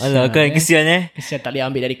 Alah kan kesian Kesian tak boleh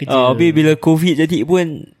ambil dari kerja. Habis bila COVID jadi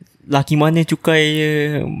pun laki mana cukai je.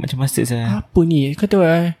 Macam mustard saya. Apa ni? Kau tahu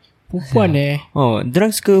perempuan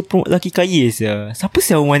Diorang suka promote laki kaya saya. Siapa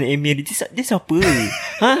saya Wan Emir? Dia siapa?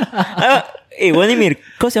 Wan Emir,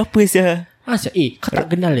 kau siapa saya? Kau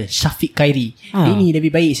tak kenal Syafiq Khairi. Ini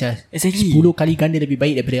lebih baik saya. Exactly. 10 kali ganda lebih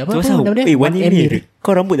baik daripada apa nama dia? Wan Emir.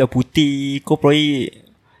 Kau rambut dah putih. Kau probably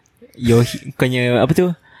bukannya apa tu?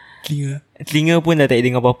 Telinga pun dah tak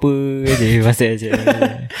dengar apa-apa je. Pasal je.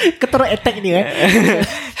 Kau terus attack dia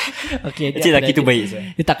Okay, macam lelaki tu baik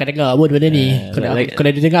saya. Dia takkan dengar pun benda ni. Kalau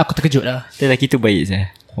dia dengar aku terkejut lah. Lelaki tu baik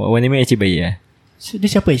saya. Wan Emir actually baik lah. So, dia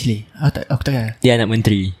siapa actually? Aku tak kenal. Dia anak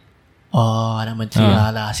menteri. Anak menteri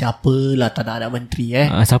lah. Siapalah tak nak anak menteri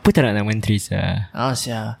Siapa tak nak anak menteri sah?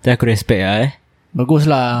 Siap. Tak, aku respect lah Bagus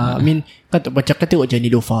lah. I mean, kan macam kata tengok je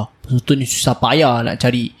Nilofa. Betul ni susah payah nak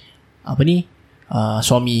cari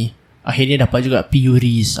suami. Akhirnya dapat juga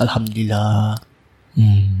PURIS. Alhamdulillah.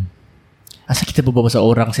 Asal kita berbual pasal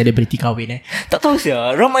orang selebriti kahwin Tak tahu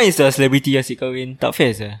sah. Ramai sah selebriti asyik kahwin. Tak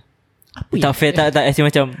fair sah. Apa tak fair. Tak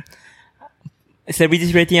asyik macam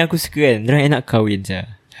selebriti yang aku suka kan, diorang enak kahwin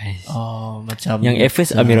sah. Macam yang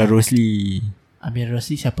first Amira Rosli. Amira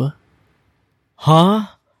Rosli siapa?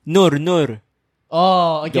 Nur.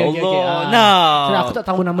 Okay. Nah, aku tak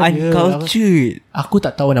tahu nama dia. Uncultured. Aku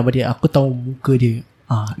tak tahu nama dia. Aku tahu muka dia.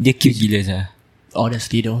 Dia cute gila sah.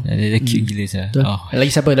 Honestly though. Dia cute gila sah.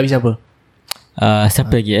 Lagi siapa?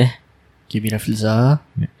 Siapa lagi Mira Filza,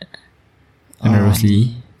 Amira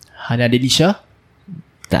Rosli, Hana Delisha.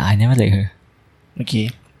 Tak, Hanya like her.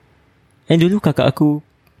 Okay. Dulu kakak aku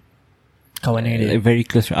kawan dengan dia, very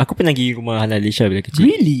close. Aku pernah pergi rumah Hana Delisha bila kecil.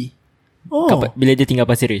 Really? Bila dia tinggal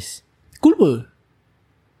Pasir Ris. Cool ber.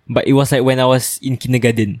 But it was like when I was in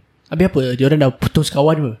kindergarten. Habis apa? Dia orang dah putus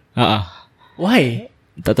kawan ke? Why?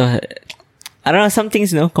 Tak tahu. I don't know, some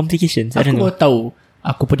things, complications. I don't know. Aku tahu.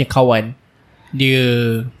 Aku punya kawan, dia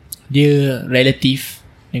relative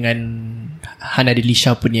dengan Hana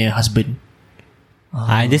Delisha punya husband.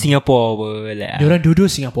 Dia Singapore apa like. Dia orang dua-dua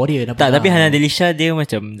Singaporean. Tak, tapi Hana Delisha dia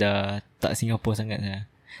macam dah tak Singapore sangat lah.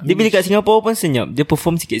 Dia bila kat Singapore pun senyap. Dia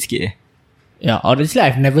perform sikit-sikit Yeah, honestly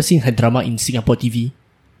I've never seen her drama in Singapore TV.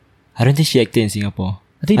 I don't think she acted in Singapore.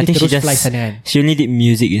 I think dia terus fly sana kan. She only did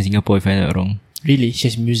music in Singapore if I'm not wrong. Really? She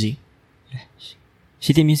has music?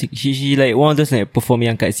 She did music. She like one of those like perform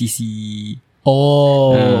yang kat CC.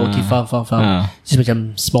 Okay, faham. Just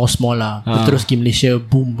macam small lah. Terus pergi Malaysia,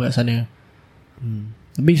 boom kat sana.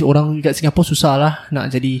 Tapi orang kat Singapore susah lah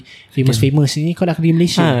nak jadi famous ni. Kau nak pergi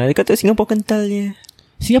Malaysia. Dia kata Singapore kental je.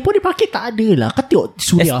 Singapore ni pakai tak ada lah. Kau tengok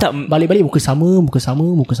Suria balik-balik muka sama.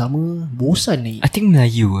 Bosan ni. I think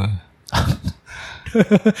Melayu lah.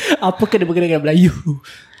 Apa kena berkena dengan Melayu?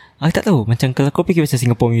 Aku tak tahu. Macam kalau kau fikir pasal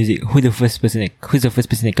Singapore music, who's the first person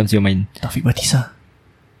that comes to your mind? Taufik Batisa,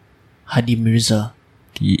 Hadi Mirza.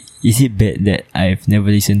 Is it bad that I've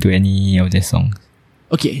never listened to any of their songs?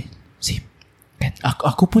 Okay, same.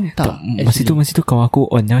 Aku pun tak. Masa tu kawan aku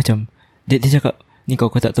on dia macam dia cakap, ni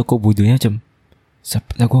kau tak tahu, kau bodoh ni. Macam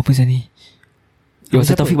lagu apa sah ni? It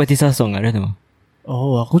was a Taufik Batisa song. I don't know.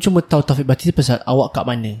 Aku cuma tahu Taufik Batisa pasal Awak Kat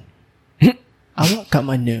Mana. Awak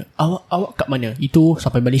kat mana? Itu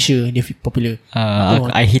sampai Malaysia dia popular.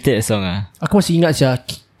 I hated that song Aku masih ingat saja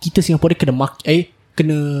kita Singapura kena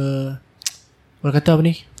kena orang kata apa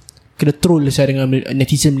ni? Kena troll saya dengan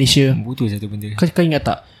netizen Malaysia. Bodoh satu benda. Kau ingat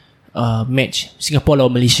tak match Singapore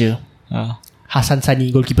lawan Malaysia? Hasan Sani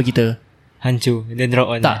goalkeeper kita hancur then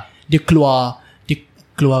draw on. Tak, dia keluar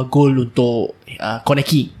gol untuk corner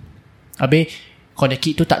kick. Habis corner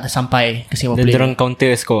kick tu tak tersampai ke Singapore player. Dan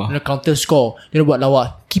dia counter score. Dia buat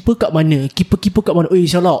lawak. Keeper kat mana? Keeper kat mana?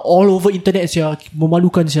 Sialah, all over internet sia.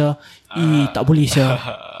 Memalukan sia. Tak boleh sia.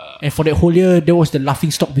 And for that whole year, there was the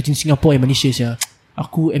laughing stock between Singapore and Malaysia sia.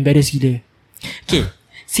 Aku embarrassed gila. Okay,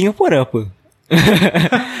 Singapore ada apa?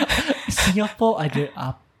 Singapore ada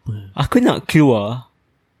apa? Aku nak keluar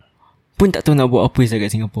pun tak tahu nak buat apa sia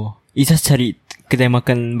kat Singapore. Just cari kedai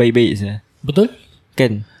makan baik-baik sia. Betul?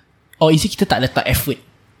 Kan? Isi kita tak letak effort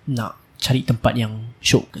nak cari tempat yang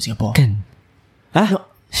syok kat Singapore. Kan?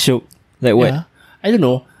 Syok? Like what? Yeah. I don't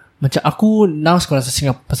know. Macam aku now sekolah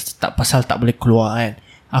Singapore pasal tak boleh keluar kan.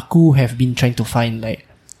 Aku have been trying to find like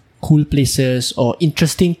cool places or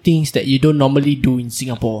interesting things that you don't normally do in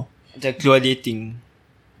Singapore. Macam keluar dating.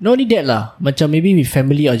 No need that lah. Macam maybe with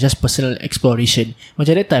family or just personal exploration.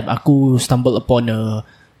 Macam that time aku stumbled upon a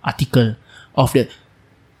article of the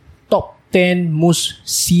top 10 most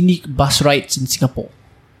scenic bus rides in Singapore.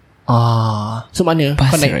 So mana bus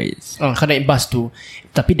kau naik rides. Kau naik bus tu,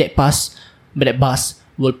 tapi that bus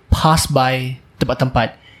will pass by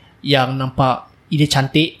tempat-tempat yang nampak either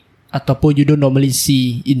cantik ataupun you don't normally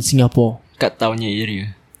see in Singapore. Kat townnya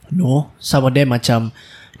area. No, some of them macam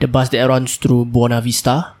the bus that runs through Buona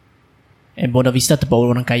Vista. And Buona Vista tempat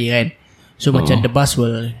orang kaya kan. So macam the bus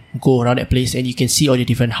will go around that place and you can see all the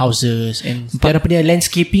different houses and cara punya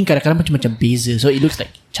landscaping kadang-kadang macam beza. So it looks like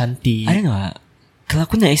cantik. I don't know. Kalau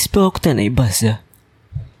aku nak explore, aku tak naik bus lah.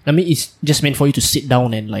 I mean it's just meant for you to sit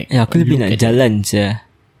down and like aku lebih nak jalan je.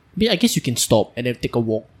 But I guess you can stop and then take a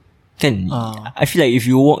walk. Kan? I feel like if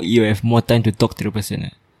you walk, you have more time to talk to the person.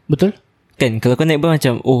 Betul? Kan? Kalau kau naik bus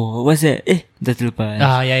macam, what's that? Dah terlepas.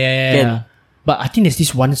 Yeah. Kan? But I think there's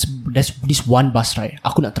this one bus ride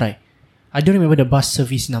aku nak try. I don't remember the bus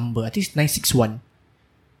service number. I think it's 961.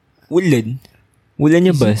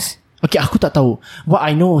 Woodlandnya bus. Okay, aku tak tahu. What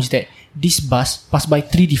I know is that this bus pass by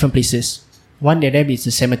 3 different places. One of them is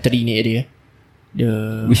the cemetery ni area.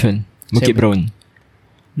 Which one? Bukit Brown.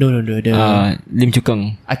 No. Lim Chu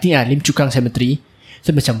Kang. I think Lim Chu Kang Cemetery. So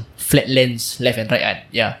macam flatlands left and right kan.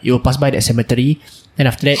 Yeah, you will pass by that cemetery. Then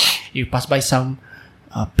after that you pass by some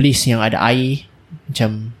place yang ada air,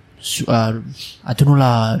 macam I don't know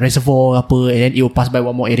lah, reservoir apa, and then it will pass by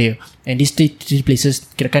one more area. And these three places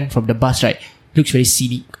kirakan from the bus, right, looks very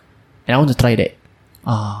scenic. And I want to try that.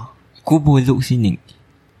 Kubur look scenic.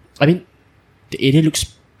 I mean, the area looks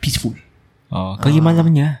peaceful. Kali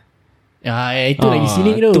malamnya. Itu lagi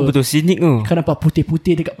scenic tu. Tu betul scenic tu. Kau nampak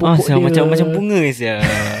putih-putih dekat pokok dia. Macam bunga sia.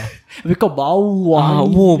 Tapi kau bau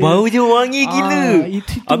wangi. Bau je wangi gila.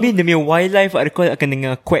 Habis demi wildlife kau akan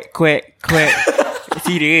dengar quack.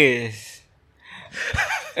 Serius.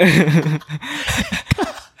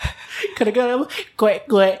 Kadang-kadang quack.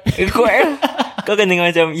 Kau akan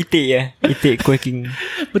dengar macam itik quacking.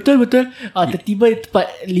 Betul. Tiba-tiba tempat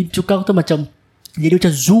Lim Chu Kang tu macam jadi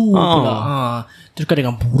macam zoo pula. Terus kau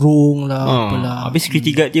dengan burung lah apalah. Habis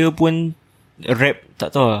security guard dia pun rap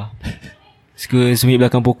tak tahu lah. Suka sembunyi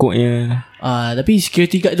belakang pokoknya. Tapi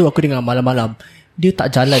security guard tu aku dengar malam-malam dia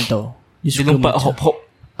tak jalan tau. Dia lompat hop-hop.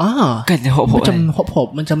 Kan hop-hop macam hop-hop.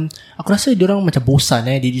 Macam aku rasa dia orang macam bosan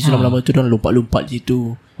di sulam lama tu dia orang lompat-lompat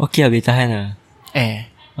situ. Okey habis tahan lah.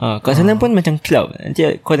 Kat sana pun macam club. Nanti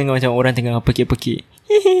kau dengar macam orang tengah pekik-pekik.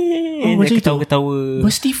 Macam ketawa-ketawa.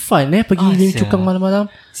 Mesti fun pergi Lim Chu Kang malam-malam.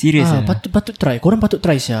 Serius patut try. Korang patut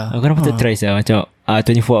try Korang patut try macam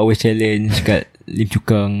 24 hours challenge kat Lim Chu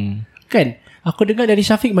Kang. Kan aku dengar dari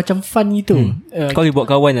Syafiq macam fun gitu. Kau boleh buat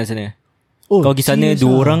kawan lah sana. Kau pergi sana 2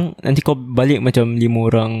 orang, nanti kau balik macam 5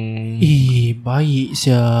 orang. Baik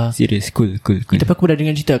sia. Serius cool. Tapi aku dah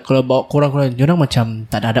dengar cerita kalau bawa korang dia orang macam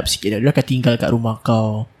tak ada adab sikit dah. Dia akan tinggal kat rumah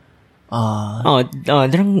kau.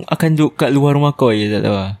 Diorang akan duduk kat luar rumah kau je, tak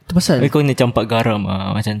tahu lah. Tu pasal kau kena campak garam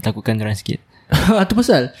macam takutkan diorang sikit. Tu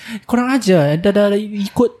pasal korang aja dah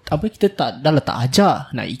ikut apa, kita tak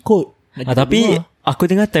ajak nak ikut tapi aku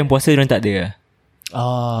dengar time puasa diorang tak ada.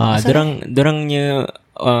 Diorangnya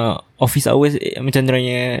office hours macam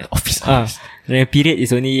diorangnya office hours. Diorangnya period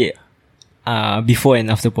is only before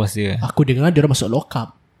and after puasa. Aku dengar diorang masuk lock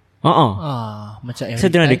up. Macam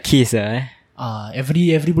so diorang ada case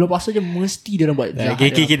every bulan puasa je mesti dia orang buat jahat.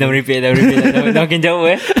 Kita repeat dah makin jauh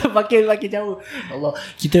makin jauh. Allah,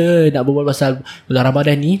 kita nak berbual pasal bulan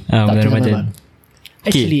Ramadan ni. Bulan Ramadan.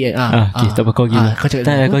 Actually tak apa kau gila.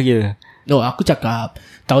 Kau gila. No, aku cakap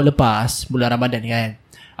tahun lepas bulan Ramadan kan,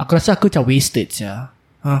 aku rasa aku macam wasted je.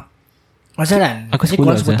 Pasal kan aku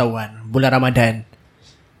korang semua tahu kan, bulan Ramadan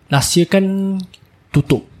last year kan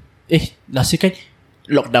tutup. Last year kan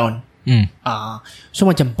lockdown. So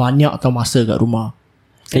macam banyak tau masa kat rumah.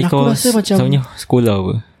 Dan aku rasa macam sekolah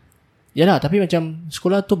apa? Yalah, tapi macam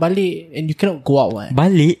sekolah tu balik and you cannot go out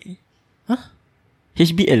Balik?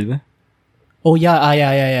 HBL apa?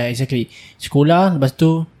 Exactly. Sekolah, lepas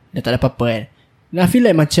tu dah tak ada apa-apa kan. And I feel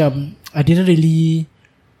like macam I didn't really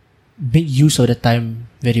make use of the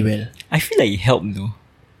time very well. I feel like it helped though.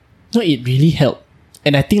 No, it really helped.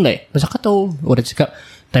 And I think like macam kau tahu orang cakap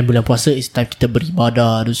time bulan puasa is time kita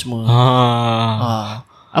beribadah tu semua.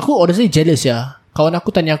 Aku honestly jealous ya. Kawan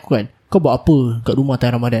aku tanya aku kan, kau buat apa kat rumah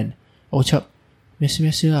time Ramadan? Aku cakap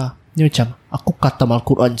biasa-biasa lah. Dia macam aku khatam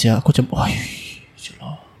Al-Quran je. Aku macam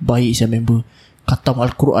baik saya member khatam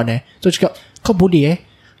Al-Quran So cakap kau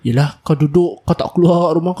boleh yelah kau duduk, kau tak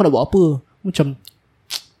keluar rumah, kau nak buat apa? Macam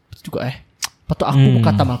betul juga patut aku pun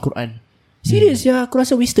khatam Al-Quran. Serius ya, aku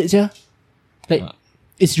rasa wasted je. Like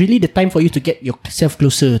it's really the time for you to get yourself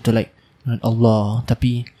closer to like Allah.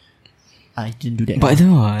 Tapi I didn't do that. But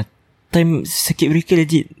time circuit breaker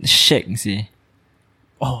legit shack sih.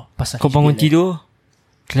 Pasal kau bangun tidur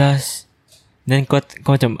kelas, dan kau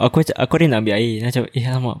macam aku ada nak ambil air, macam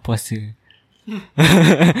alamak puasa.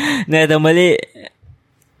 Nak datang balik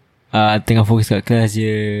tengah fokus kat kelas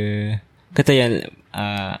je. Kata yang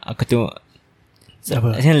aku tengok apa?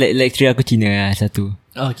 Lecturer aku Cina satu.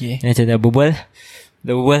 Okay. Macam dah berbual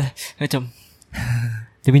macam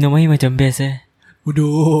dia minum air macam best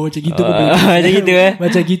Bodoh, macam gitu pun boleh macam gitu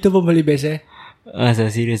macam gitu pun boleh best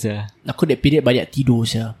serius Aku that period banyak tidur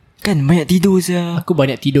Kan banyak tidur Aku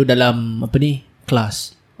banyak tidur dalam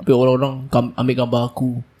kelas. Tapi orang-orang ambil gambar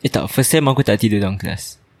aku. Tak, first time aku tak tidur dalam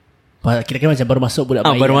kelas. Kira-kira macam baru masuk budak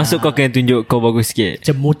baik baru masuk kau kena tunjuk kau bagus sikit.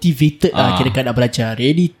 Macam motivated kira-kira nak belajar,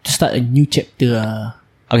 ready to start a new chapter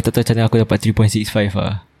Aku tak tahu macam mana aku dapat 3.65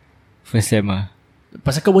 first time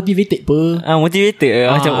Pasal kau motivated apa? Motivated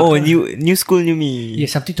macam new school new me. Yeah,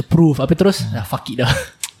 something to prove. Apa terus? Fuck it dah.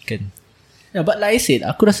 Kan. Yeah, but like I said,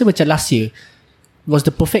 aku rasa macam last year was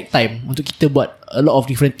the perfect time untuk kita buat a lot of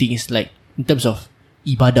different things, like in terms of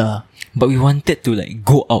ibadah. But we wanted to like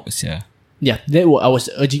go out, yeah. Yeah, that what I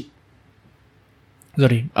was urging.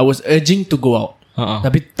 Sorry, I was urging to go out.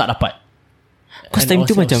 Tapi tak dapat. Because time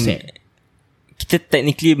tu macam kita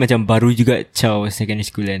technically macam baru juga caw secondary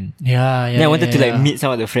school kan. Yeah. Then I wanted to like meet some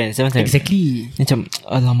of the friends. Exactly. Macam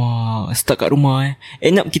alamak, stuck kat rumah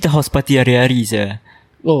End up kita house party hari-hari je.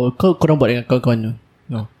 Oh, korang buat dengan kawan-kawan tu?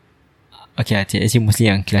 No. Okay lah, actually mostly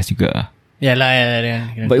yang kelas juga.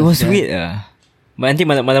 Yalah. But it was weird lah. But nanti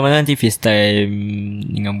malam-malam nanti FaceTime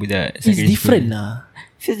dengan budak. It's different lah.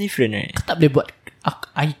 Feels different, right? Kau tak boleh buat.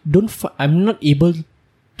 I'm not able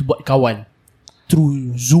to buat kawan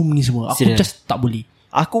through Zoom ni semua. Aku just tak boleh.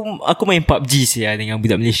 Aku main PUBG sih dengan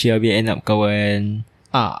budak Malaysia, biar end up kawan.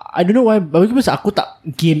 I don't know why, because aku tak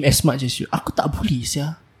game as much as you. Aku tak boleh sih.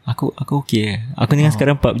 Aku okay. Aku dengar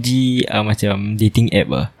sekarang PUBG macam dating app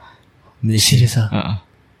lah. Malaysia. Serius lah?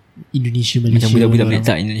 Indonesia, Malaysia. Macam budak-budak Malaysia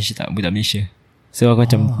tak, Indonesia tak, budak Malaysia. So aku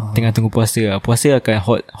macam tengah tunggu puasa lah. Puasa akan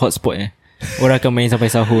hotspot Orang akan main sampai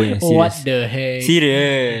sahur je. What the heck?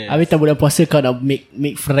 Serius. Habis tak bulan puasa kau nak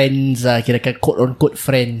make friends lah. Kira-kira quote on quote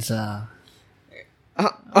friends lah.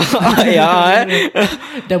 Ya.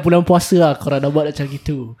 Dan bulan puasa lah korang dah buat macam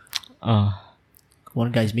gitu. Come on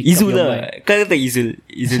guys, make Izul up your lah. mind. Kau kata Izul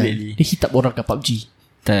lately. Dia hitap orang kat PUBG.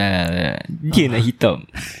 Tak. Dia nak hitap.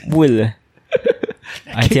 Bull lah.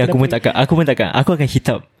 Aku pun takkan. Aku akan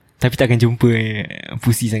hitap, tapi takkan jumpa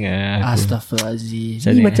pusi sangat aku.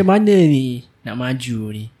 Astaghfirullahaladzim. Ni macam mana ni nak maju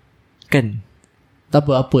ni? Kan? Tak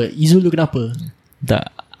apa. Izul tu kenapa? Tak.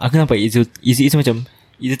 Aku nampak Izul macam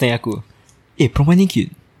Izul tanya aku, perempuan ni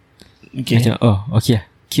cute. Okay. Macam okay lah,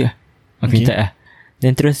 cute lah. Aku minta lah.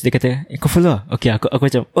 Then terus dia kata, kau follow lah. Okay, aku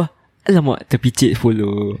macam alamak, terpicit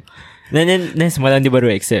follow. Then semalam dia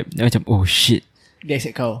baru accept. Dia macam shit, dia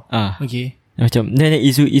accept kau. Okay. Macam then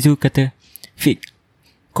Izu kata, Fik,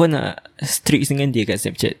 kau nak strict dengan dia kat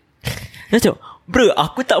Snapchat. Macam, bro,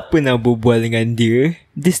 aku tak pernah berbual dengan dia.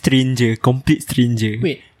 Dia stranger, complete stranger.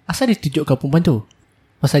 Wait, asal dia tunjuk kau perempuan tu?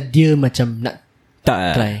 Pasal dia macam nak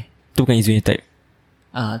try? Tu bukan Izu yang type.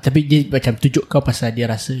 Tapi dia macam tunjuk kau pasal dia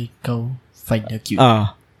rasa kau find her cute.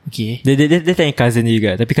 Okay. Dia tanya cousin dia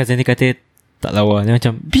juga. Tapi cousin dia kata tak lawa. Dia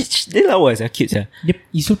macam, bitch, dia lawa sah, cute sah. Dia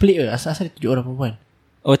Izu pelik ke? Asal dia tunjuk orang perempuan?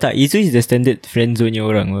 Oh tak, Izu is the standard friend zone nya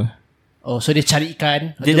orang pun. So dia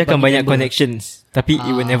carikan, dia akan banyak connections, tapi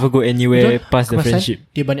it will never go anywhere past the friendship.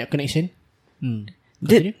 Dia banyak connection.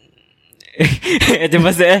 Dia macam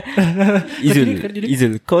masa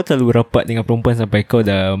Izul, kau terlalu rapat dengan perempuan sampai kau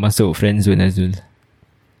dah masuk friend zone Azul.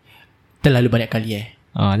 Terlalu banyak kali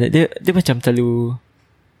dia macam terlalu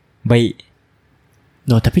baik.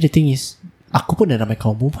 No, tapi the thing is, aku pun dah ramai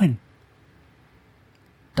kawan perempuan.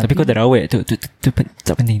 Tapi kau dah rawat. Tu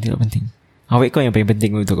tak penting. Tu tak penting. Awet kau yang paling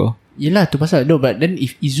penting untuk kau. Yelah, tu pasal. No, but then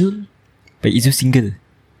if Izul, but Izul single.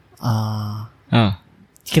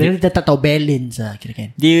 Kira-kira dia tak tahu balance lah,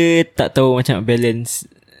 kira-kira. Dia tak tahu macam balance.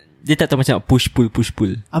 Dia tak tahu macam push pull.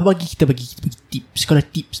 Bagi kita tips. Kalau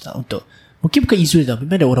tips tak untuk, mungkin bukan Izul tau,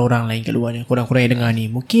 memang ada orang-orang lain kat luar ni, korang-korang yang dengar ni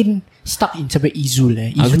mungkin stuck in sampai Izul.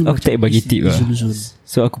 Aku tak bagi tip lah. Izul.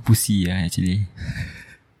 So aku pussy lah actually.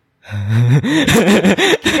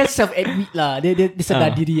 Dia kan self-admit lah. Dia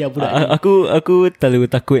sedar diri lah budak ni. Aku terlalu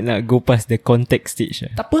takut nak go past the context stage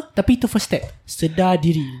lah. Tak apa, tapi itu first step. Sedar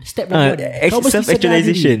diri. Step nombor kau mesti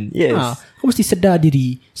self-actualization. Yes. Kau mesti sedar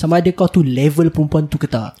diri sama ada kau tu level perempuan tu ke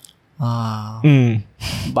tak.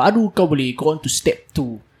 Baru kau boleh go on to step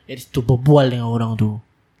 2, iaitu berbual dengan orang tu.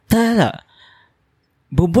 Tak.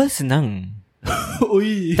 Berbual senang.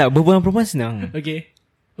 Tak, berbual dengan perempuan senang. Okay.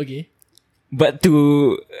 But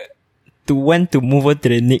to want to move on to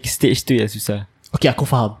the next stage tu yang susah. Okay, aku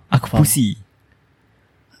faham. Aku pussy.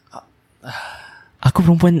 Aku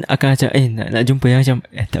perempuan akan macam nak jumpa yang macam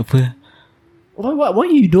tak apa. Why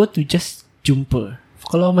you don't want to just jumpa?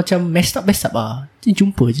 Kalau macam messed up lah,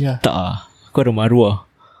 jumpa je lah. Tak lah, aku ada maruah.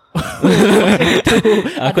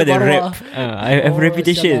 Aku ada rap. I have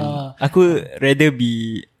reputation. Aku rather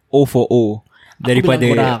be O for O daripada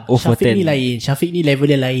O for 10. Syafiq ni level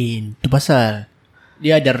dia lain. Tu pasal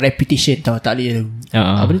dia ada reputation tau. Tak boleh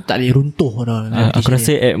tak boleh runtuh tau. Aku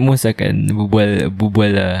rasa at most akan berbual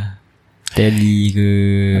lah, tele ke.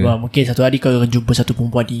 Mungkin satu hari kau akan jumpa satu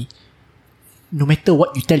perempuan ni, no matter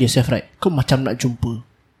what you tell yourself, right, kau macam nak jumpa.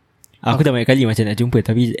 Aku tak banyak kali macam nak jumpa,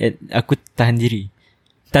 tapi aku tahan diri,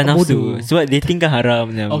 tahan nafsu. Sebab dating kan haram.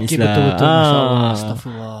 Okay, betul-betul. Masya-Allah.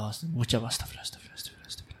 Astagfirullah.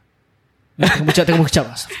 Tengah mengucap.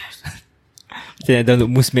 Saya nak download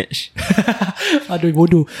Moose Match.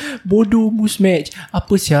 Aduh, bodoh mismatch.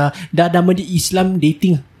 Apa sia? Dah nama di Islam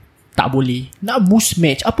dating tak boleh. Nak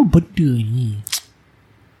mismatch apa benda ni?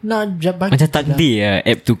 Nak bagi Macam takdir lah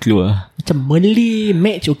app tu keluar. Macam Malay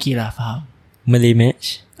match okey lah, faham? Malay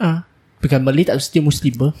match. Bukan Malay tak mesti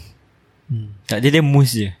Muslim ber. Tak, dia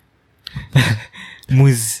mus je.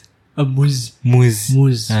 Muz.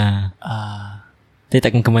 Muz. Dia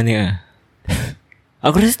takkan ke mana lah.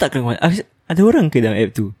 Aku rasa takkan ke mana. Ada orang ke dalam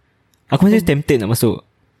app tu? Aku masih tempted nak masuk.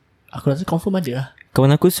 Aku rasa confirm ada lah.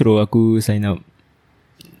 Kawan aku suruh aku sign up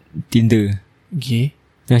Tinder. Okay.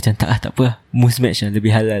 Dia macam tak apa lah, Mus match lah,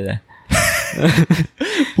 lebih halal lah.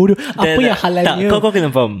 Bodoh. Apa yang halalnya? Tak, kau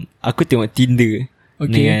kena faham. Aku tengok Tinder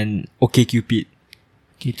dengan OkCupid.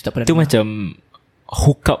 Okay, tu tak pernah tu macam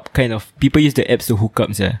hookup kind of. People use the apps to hook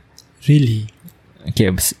up saya. Really?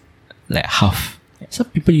 Okay, like half.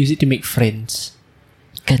 Some people use it to make friends.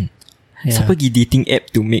 Kan? Siapa pergi dating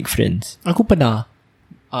app to make friends? Aku pernah.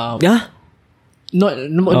 Not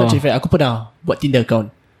actually friend. Aku pernah buat Tinder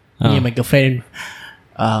account. Me and my girlfriend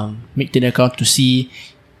make Tinder account to see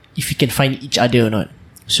if we can find each other or not.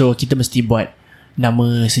 So kita mesti buat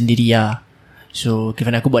nama sendiri lah. So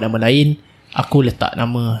girlfriend aku buat nama lain, aku letak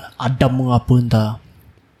nama Adam ke apa entah.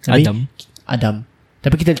 Adam.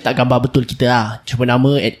 Tapi kita letak gambar betul kita lah. Cuma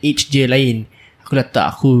nama at age je lain. Aku letak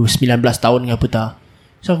aku 19 tahun ke apa tak.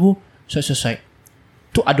 So aku swipe.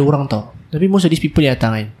 Tu ada orang tau. Tapi most of these people yang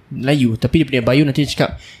datang kan Melayu. Tapi dia punya bio nanti dia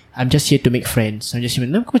cakap I'm just here to make friends.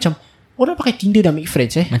 Aku macam orang pakai Tinder dah make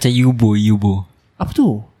friends Macam Yubo. Apa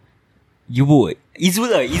tu? Yubo.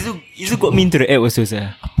 Izul lah. Izul got me into the app also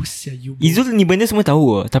sah. Apa sih Yubo? Izul ni benda semua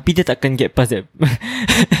tahu lah. Tapi dia takkan get past that.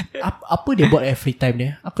 Apa dia buat every time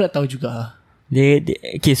dia? Aku tak tahu juga lah.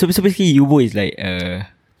 Okay, so basically Yubo is like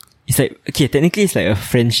it's like, okay, technically it's like a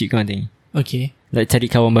friendship kind of thing. Okay. Like cari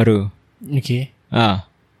kawan baru. Okay.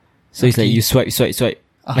 So it's like you swipe.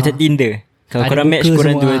 Macam Tinder. Kalau korang match,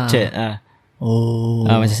 korang dua chat.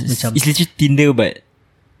 Macam it's literally Tinder but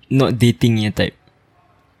not dating yang type.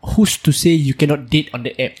 Who's to say you cannot date on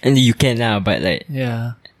the app? And you can lah, but like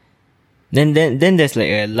Then there's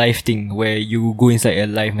like a live thing where you go inside a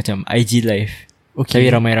live macam IG live. Okay.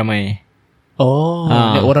 Tapi ramai-ramai.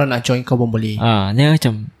 Like orang nak join kau pun boleh. Dia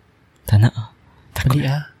macam tak nak. Takut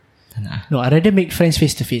pelik lah. Tak nak. No, I rather make friends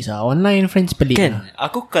face to face lah. Online friends pelik kan, lah.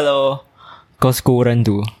 Aku kalau kau suka orang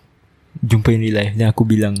tu jumpa in real life, then aku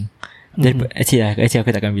bilang actually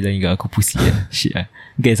aku takkan bilang juga. Aku pussy lah. Shit lah.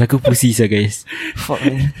 Guys, aku pussy lah guys. Fuck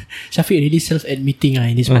man. Syafiq really self-admitting lah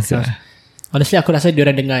in this podcast. Honestly aku rasa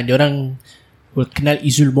diorang dengar, diorang will kenal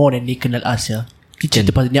Izul more than they kenal us ya. Kita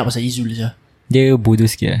cerita banyak pasal Izul je. Dia bodoh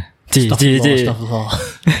sikit lah. Astaghfirullah.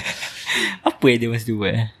 Apa yang dia masa tu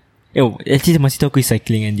buat actually masa tu aku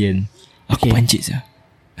cycling dengan dia. Aku pancit sah.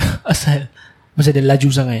 Asal masa dia laju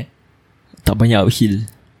sangat. Tak banyak uphill.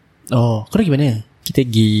 Kau pergi mana? Kita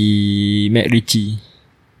pergi MacRitchie.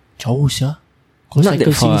 Jauh sah. Kau not that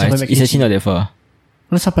far. It's actually not that far.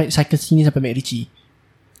 Kau sampai cycle sini sampai MacRitchie.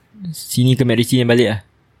 Sini ke MacRitchie yang balik lah.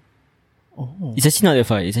 It's actually not that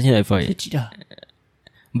far. Kecil dah.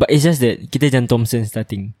 But it's just that kita jalan Thompson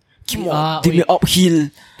starting. Dia punya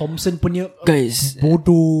uphill Thompson punya guys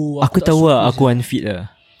bodoh. Aku tahu lah aku unfit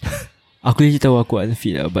lah. Aku je tahu aku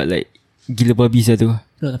unfit lah. But like gila babi lah tu.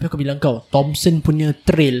 No, tapi aku bilang kau Thompson punya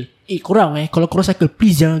trail korang kalau korang cycle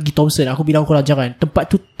please jangan pergi Thompson. Aku bilang korang jangan. Tempat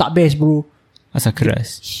tu tak best bro. Asal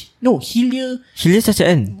keras. No, Hillia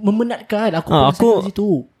cacaan memenatkan. Aku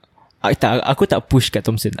situ. Aku tak push kat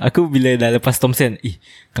Thompson. Aku bila dah lepas Thompson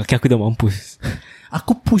kaki aku dah mampus.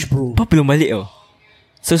 Aku push bro. Apa belum balik tau.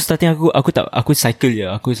 So starting aku cycle je.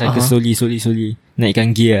 Aku cycle slowly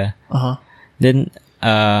naikkan gear. Then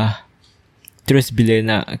terus bila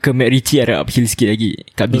nak ke MacRitchie ada uphill sikit lagi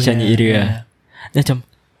kat Bishan area. Dan macam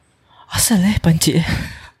asal pancit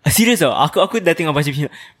serius tau. Aku dah tengok baca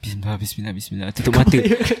Bismillah tutup mata.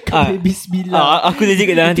 Bismillah. Aku legit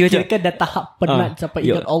kat dalam hati macam kan dah tahap penat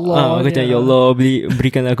sampai ingat Allah. Aku cakap ya Allah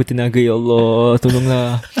berikan aku tenaga ya Allah,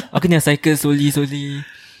 tolonglah. Aku nak cycle slowly.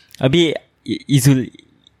 Habis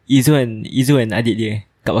Izzuan adik dia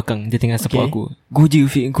kat belakang, dia tengah support aku. Go je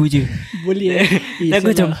Fik, go je. Boleh. Dan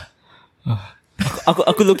aku macam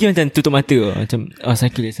Aku low-key macam tutup mata macam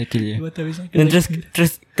cycle je. Dan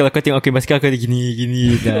terus kalau kau tengok basikal aku ada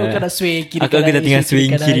gini dah. Kau nak swing kiri kanan. Aku dah tengah swing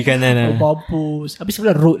kiri kanan lah. Mampus. Habis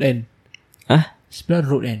sebelah road kan. Sebelah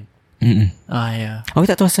road kan. Ya. Aku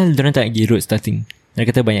tak tahu asal diorang tak pergi road starting. Dia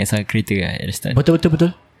kata banyak sangat kereta lah at the start. Betul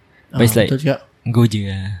But it's like go je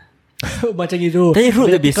lah. Macam gitu. Tapi road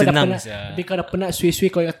lebih senang. Tapi kau dah penat sway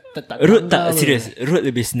kau tak road tak serius. Road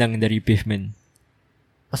lebih senang dari pavement.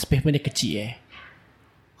 Pas pavement dia kecil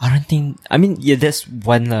I don't think, I mean, yeah, that's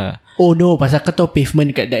one lah. Oh no, pasal kau tahu pavement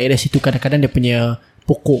kat daerah situ kadang-kadang dia punya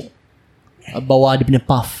pokok bawah dia punya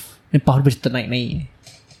path. Dan path dia boleh ternaik-naik.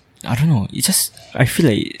 I don't know. It's just, I feel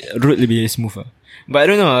like road lebih smooth lah. But I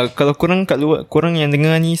don't know, kalau korang kat luar, korang yang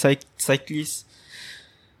dengar ni cyclist,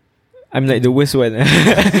 I'm like the worst one.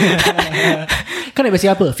 Kau naik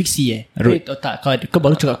basikal apa? Fixie Road. Tak, kau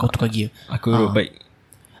baru cakap kau tukar gear. Aku road bike.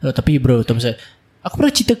 Tapi bro, Thompson, aku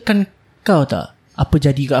pernah ceritakan kau tak apa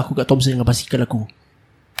jadi kat aku kat Thompson dengan basikal aku?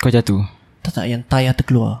 Kau jatuh? Tak, yang tayar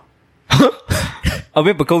terkeluar.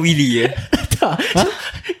 Apa kau wheelie Tak.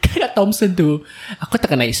 Kat Thompson tu, aku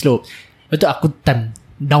takkan naik slope. Lepas tu aku time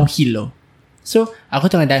downhill loh. So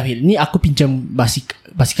aku tengah downhill. Ni aku pinjam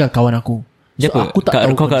basikal kawan aku. So apa? Aku tak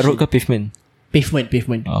tahu kau kat road ke pavement?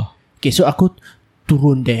 Pavement. Oh. Okay, so aku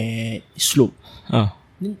turun that slope. Oh.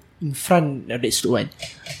 In front of that slope kan,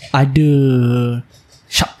 ada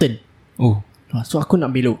sharp turn. Oh. So aku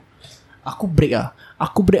nak belok. Aku break lah.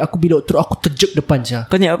 Aku belok. Terus aku terjek depan saja.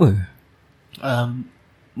 Kau ni apa?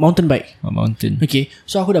 Mountain bike. Mountain. Okay,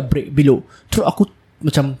 so aku dah break belok. Terus aku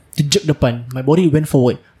macam terjek depan. My body went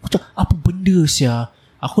forward. Macam apa benda sia.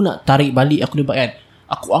 Aku nak tarik balik. Aku nampak kan,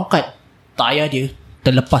 aku angkat tayar dia,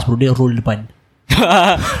 terlepas bro. Dia roll depan.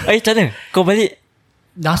 Macam mana? Kau balik?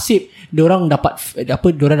 Nasib diorang dapat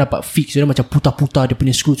fix. Diorang macam putar-putar dia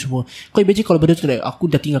punya screw semua. Kau imagine kalau benda tu like, aku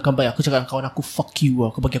dah tinggalkan bike. Aku cakap dengan kawan aku, fuck you lah,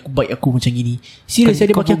 kau bagi aku bike aku macam gini. Serius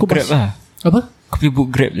dia bagi aku Grab lah. Apa? Kau pergi book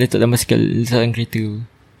Grab, letak dalam basikal, letak dalam kereta.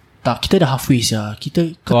 Tak, kita dah halfway sah.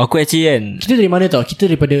 Aku actually kan, Kita dari mana tau? Kita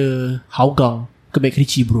daripada Hougang ke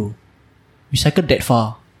MacRitchie bro. We cycle that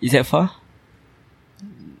far. is that far?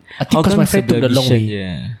 I think because my friend took the long way. Je.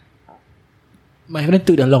 My friend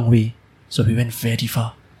took the long way. So we went very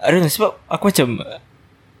far. I don't know, sebab aku macam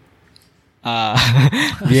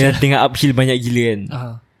dia tengah uphill banyak gila kan.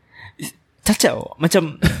 Cacat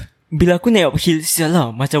macam bila aku naik uphill sialah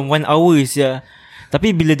macam 1 hour sia.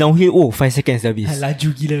 Tapi bila downhill 5 seconds dah habis. Laju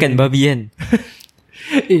gila kan babi kan.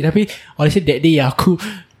 Tapi honestly that day aku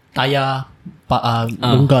tayar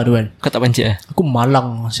longgar tu kan. Kau tak pancit Aku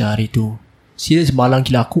malang sehari tu. Serius malang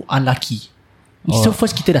gila. Aku unlucky. So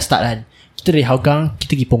first kita dah start kan. Kita dari Hougang,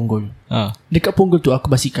 kita pergi Punggol. Dekat Punggol tu aku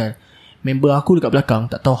basikal. Member aku dekat belakang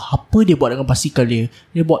tak tahu apa dia buat dengan basikal dia.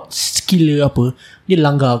 Dia buat skill dia apa. Dia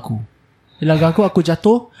langgar aku. Aku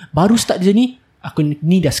jatuh. Baru start je ni, aku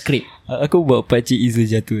ni dah scrape. Aku buat pakcik Izu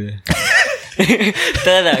jatuh.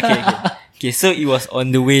 Tak. Okay, so it was on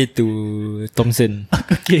the way to Thomson.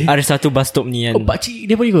 Okay. Ada satu bus stop ni kan. Pakcik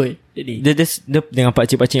dia pun ikut. Dia dengan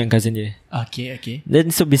pakcik-pakcik yang cousin dia. Okay. Then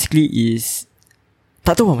so basically is,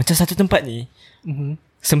 tak tahu macam satu tempat ni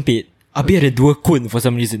sempit. Habis ada 2 cone for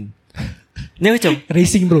some reason. Dia macam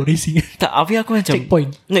racing bro. tak, habis aku macam checkpoint.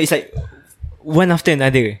 No, it's like one after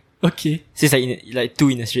another. Okay. So it's like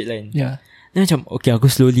 2 in a straight line. Yeah. Then macam okay, aku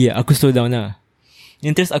slow down lah.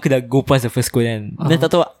 Then terus aku dah go past the first cone kan. Then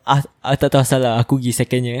tak tahu salah, aku pergi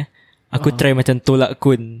secondnya. Aku try macam tolak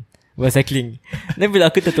cone while cycling. Then bila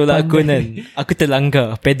aku tertolak cone kan, aku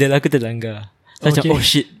terlanggar. Pedal aku terlanggar. So macam oh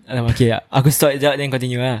shit. Alamak, okay, aku stop sekejap then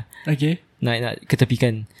continue lah. Okay. Nak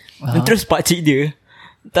ketepikan. Dan terus pakcik dia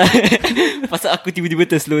pasal aku tiba-tiba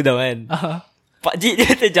slow down kan. Pakcik dia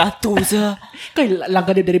terjatuh sah. Kau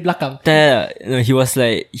langgar dia dari belakang? Tak. No, he was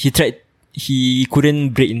like, he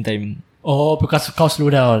couldn't brake in time. Oh, because kau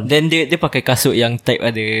slow down. Then dia pakai kasut yang type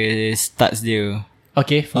ada studs dia.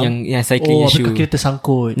 Okay, faham. Yang cycling shoe. Kaki dia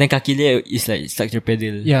tersangkut. Dan kaki dia is like structure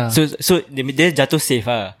pedal. Yeah. So dia jatuh safe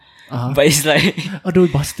lah. But it's like aduh,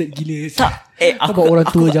 bastard gila. Tak. Aku orang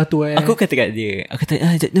tua jatuh Aku kata kat dia, aku kata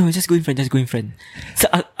no, just go in front. So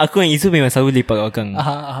aku dengan Izu memang selalu lepak kat belakang.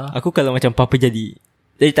 Aku kalau macam apa-apa jadi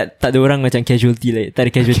tak ada orang macam casualty like, tak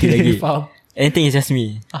ada casualty lagi. Faham. Anything is just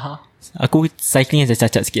me. Aku cycling macam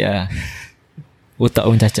cacat sikit lah. Otak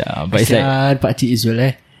pun cacat lah. But it's like Pakcik Izul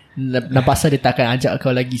nampak asal dia takkan ajak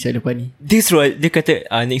kau lagi saya depan ni. Dia kata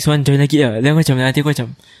next one join lagi lah. Dan macam nanti aku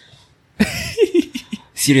macam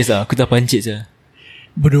serius lah, aku tak pancit je.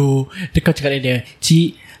 Bro, dia kau cakap dengan dia,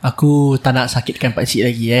 cik, aku tak nak sakitkan pakcik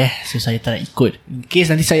lagi so saya tak nak ikut. In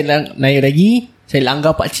case nanti saya naik lagi, saya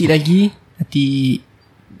langgar pakcik lagi, nanti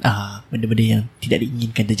benda-benda yang tidak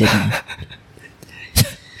diinginkan terjadi.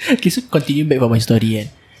 Okay, so continue back for my story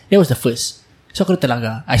kan. That was the first. So aku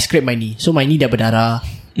terlanggar, I scrape my knee. So my knee dah berdarah,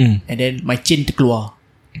 and then my chain terkeluar.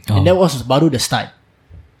 And that was baru the start.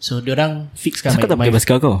 So diorang fixkan my... Kau tak pakai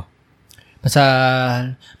basikal kau?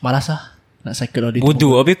 Pasal malas lah nak cycle all day.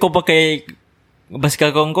 Bodoh. Habis kau pakai basikal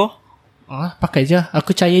kau? Pakai je.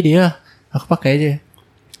 Aku percaya dia lah. Aku pakai je.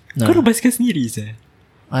 Kau ada basikal sendiri sah?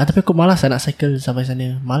 Tapi aku malas lah nak cycle sampai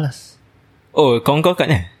sana. Malas. Oh, kau kat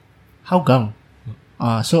mana? Hougang.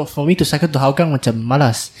 So for me to cycle to Hougang macam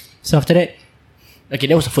malas. So after that, okay,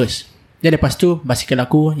 that was the first. Then lepas tu basikal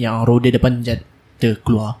aku yang roda depan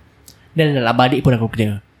terkeluar. Dan nak balik pun aku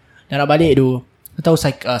kena. Dan nak balik tu, kau tahu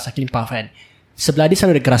cycling path kan, sebelah dia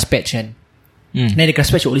selalu ada grass patch kan. Dan the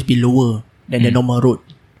grass patch will always be lower than the normal road.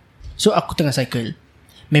 So aku tengah cycle,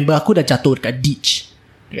 member aku dah jatuh dekat ditch,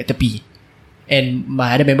 dekat tepi. And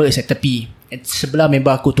my other member is at tepi. And sebelah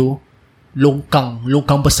member aku tu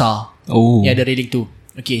longkang besar yang ada railing tu.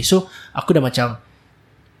 Okay, so aku dah macam,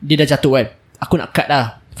 dia dah jatuh kan, aku nak cut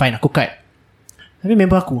lah. Fine, aku cut. Tapi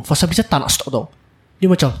member aku for some reason tak nak stop tau. Dia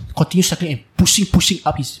macam continue cycling and pushing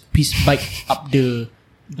up his bike up the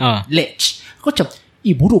ledge. Aku macam,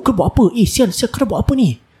 bodoh kau buat apa? Sial kau buat apa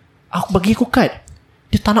ni? Aku bagi aku cut.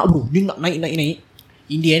 Dia tak nak bro. Dia nak naik.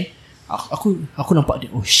 In the end, aku nampak dia,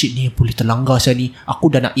 oh shit ni boleh terlanggar saya ni. Aku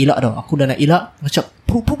dah nak elak tau. Macam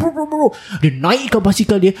bro. Dia naik ke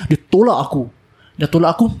basikal dia. Dia tolak aku.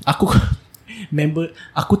 Aku member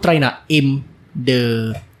aku try nak aim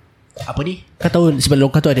the apa ni, kau tahu sebelum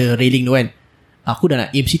longkang tu ada railing tu kan. Aku dah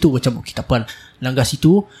nak aim situ, macam okay tak apa, langgar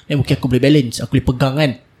situ dan mungkin aku boleh balance, aku boleh pegang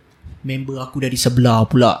kan. Member aku dari sebelah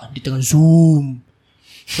pula, dia tengah zoom.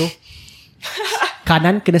 So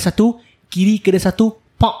kanan kena satu, kiri kena satu,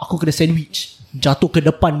 pak aku kena sandwich, jatuh ke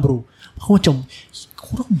depan bro. Aku macam,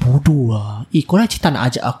 korang bodoh lah. Korang cita nak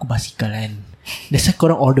ajak aku basikal kan. That's why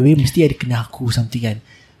korang all the way mesti ada kena aku something kan.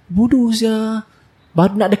 Bodoh saya.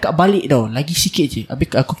 Baru nak dekat balik tau, lagi sikit je, habis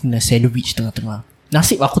aku kena sandwich tengah-tengah.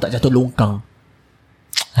 Nasib aku tak jatuh longkang.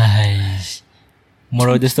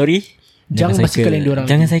 Moral of the story, Jangan basikal yang diorang.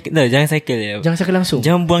 Jangan cycle ya. Jangan cycle langsung.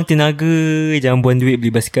 Jangan buang tenaga, jangan buang duit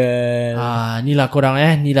beli basikal. Inilah korang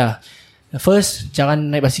inilah. First, jangan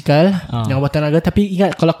naik basikal, jangan buat tenaga. Tapi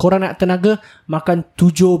ingat, kalau korang nak tenaga, makan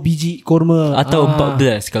 7 biji kurma. Atau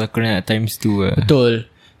 14 kalau korang nak times 2. Betul.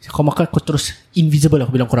 Kau makan, kau terus invisible,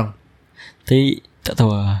 aku bilang korang. Tapi tak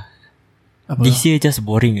tahu lah. This year just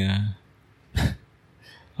boring lah.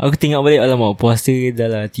 Aku tengok balik, alamak, puasa dah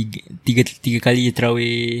lah 3 kali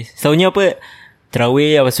terawih. Setahunnya apa,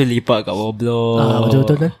 terawih lepas tu lipat kat bawah blok.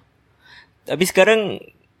 Betul. Tapi sekarang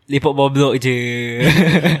lipat bawah blok je.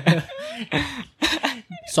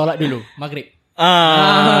 Solat dulu Maghrib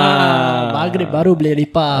Maghrib baru boleh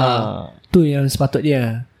lipat. Tu yang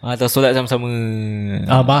sepatutnya. Atau solat sama-sama.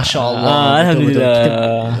 Masya Allah. Alhamdulillah.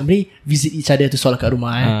 Kita beri visit each other tu, solat kat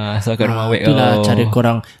rumah solat kat rumah. Itulah cara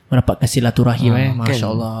korang mendapatkan silaturahim Masya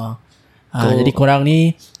Allah. Jadi korang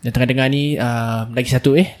ni yang tengah dengar ni, lagi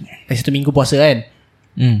satu minggu puasa kan.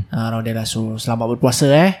 Alhamdulillah. So selamat berpuasa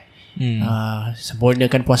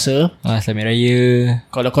sempurnakan puasa. Selamat Raya.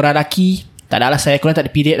 Kalau korang lelaki, tak ada alasan, korang tak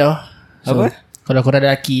ada period tau. So, apa? Kalau korang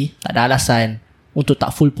lelaki, tak ada alasan untuk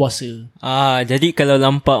tak full puasa. Jadi kalau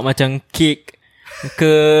nampak macam kek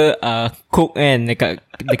ke coke kan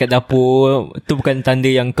dekat dapur, tu bukan tanda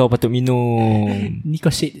yang kau patut minum. Ni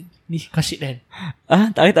kau shit kan?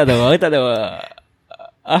 Tak tahu. I don't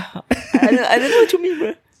know what you mean,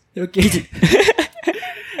 bro. Okay.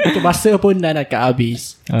 Untuk masa pun dah nak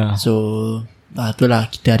habis. So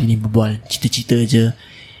itulah kita hari ni berbual cerita-cerita je.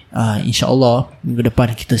 InsyaAllah minggu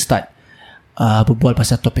depan kita start berbual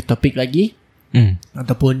pasal topik-topik lagi.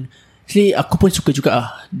 Ataupun actually aku pun suka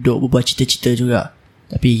juga duk berbual cerita-cerita juga.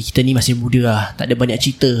 Tapi kita ni masih muda tak ada banyak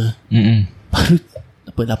cerita.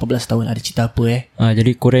 Baru 18 tahun ada cerita apa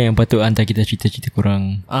jadi korang yang patut hantar kita cerita-cerita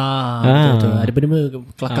korang. Betul. Ada benda-benda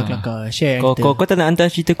kelakar-kelakar share. Kau tak nak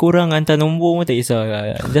hantar cerita korang, hantar nombor pun tak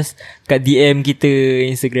kisah. Just kat DM kita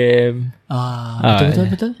Instagram.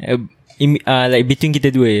 Betul. Like between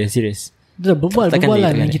kita dua serius. Betul,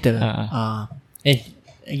 berbualan dengan kita.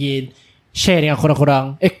 Again, share dengan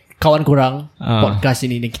korang-korang, kawan korang podcast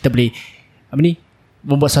ini, dan kita boleh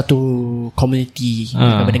membuat satu community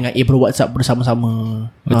dengan Wassupp bersama-sama.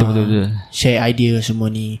 Betul. Share idea semua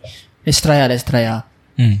ni. Let's try.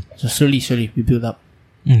 So slowly we build up.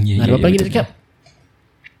 Ada apa lagi nak cakap?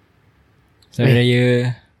 Selamat Raya.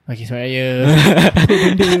 Okay, selamat Raya.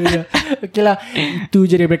 Benda. Okay lah, itu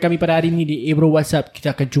je daripada kami pada hari ni di Wassupp.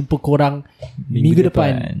 Kita akan jumpa korang minggu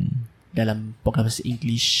depan dalam podcast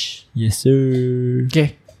English. Yes sir.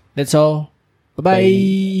 Okay, that's all.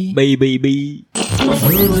 Bye.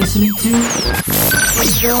 You're listening to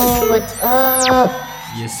What's Up?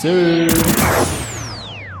 Yes sir.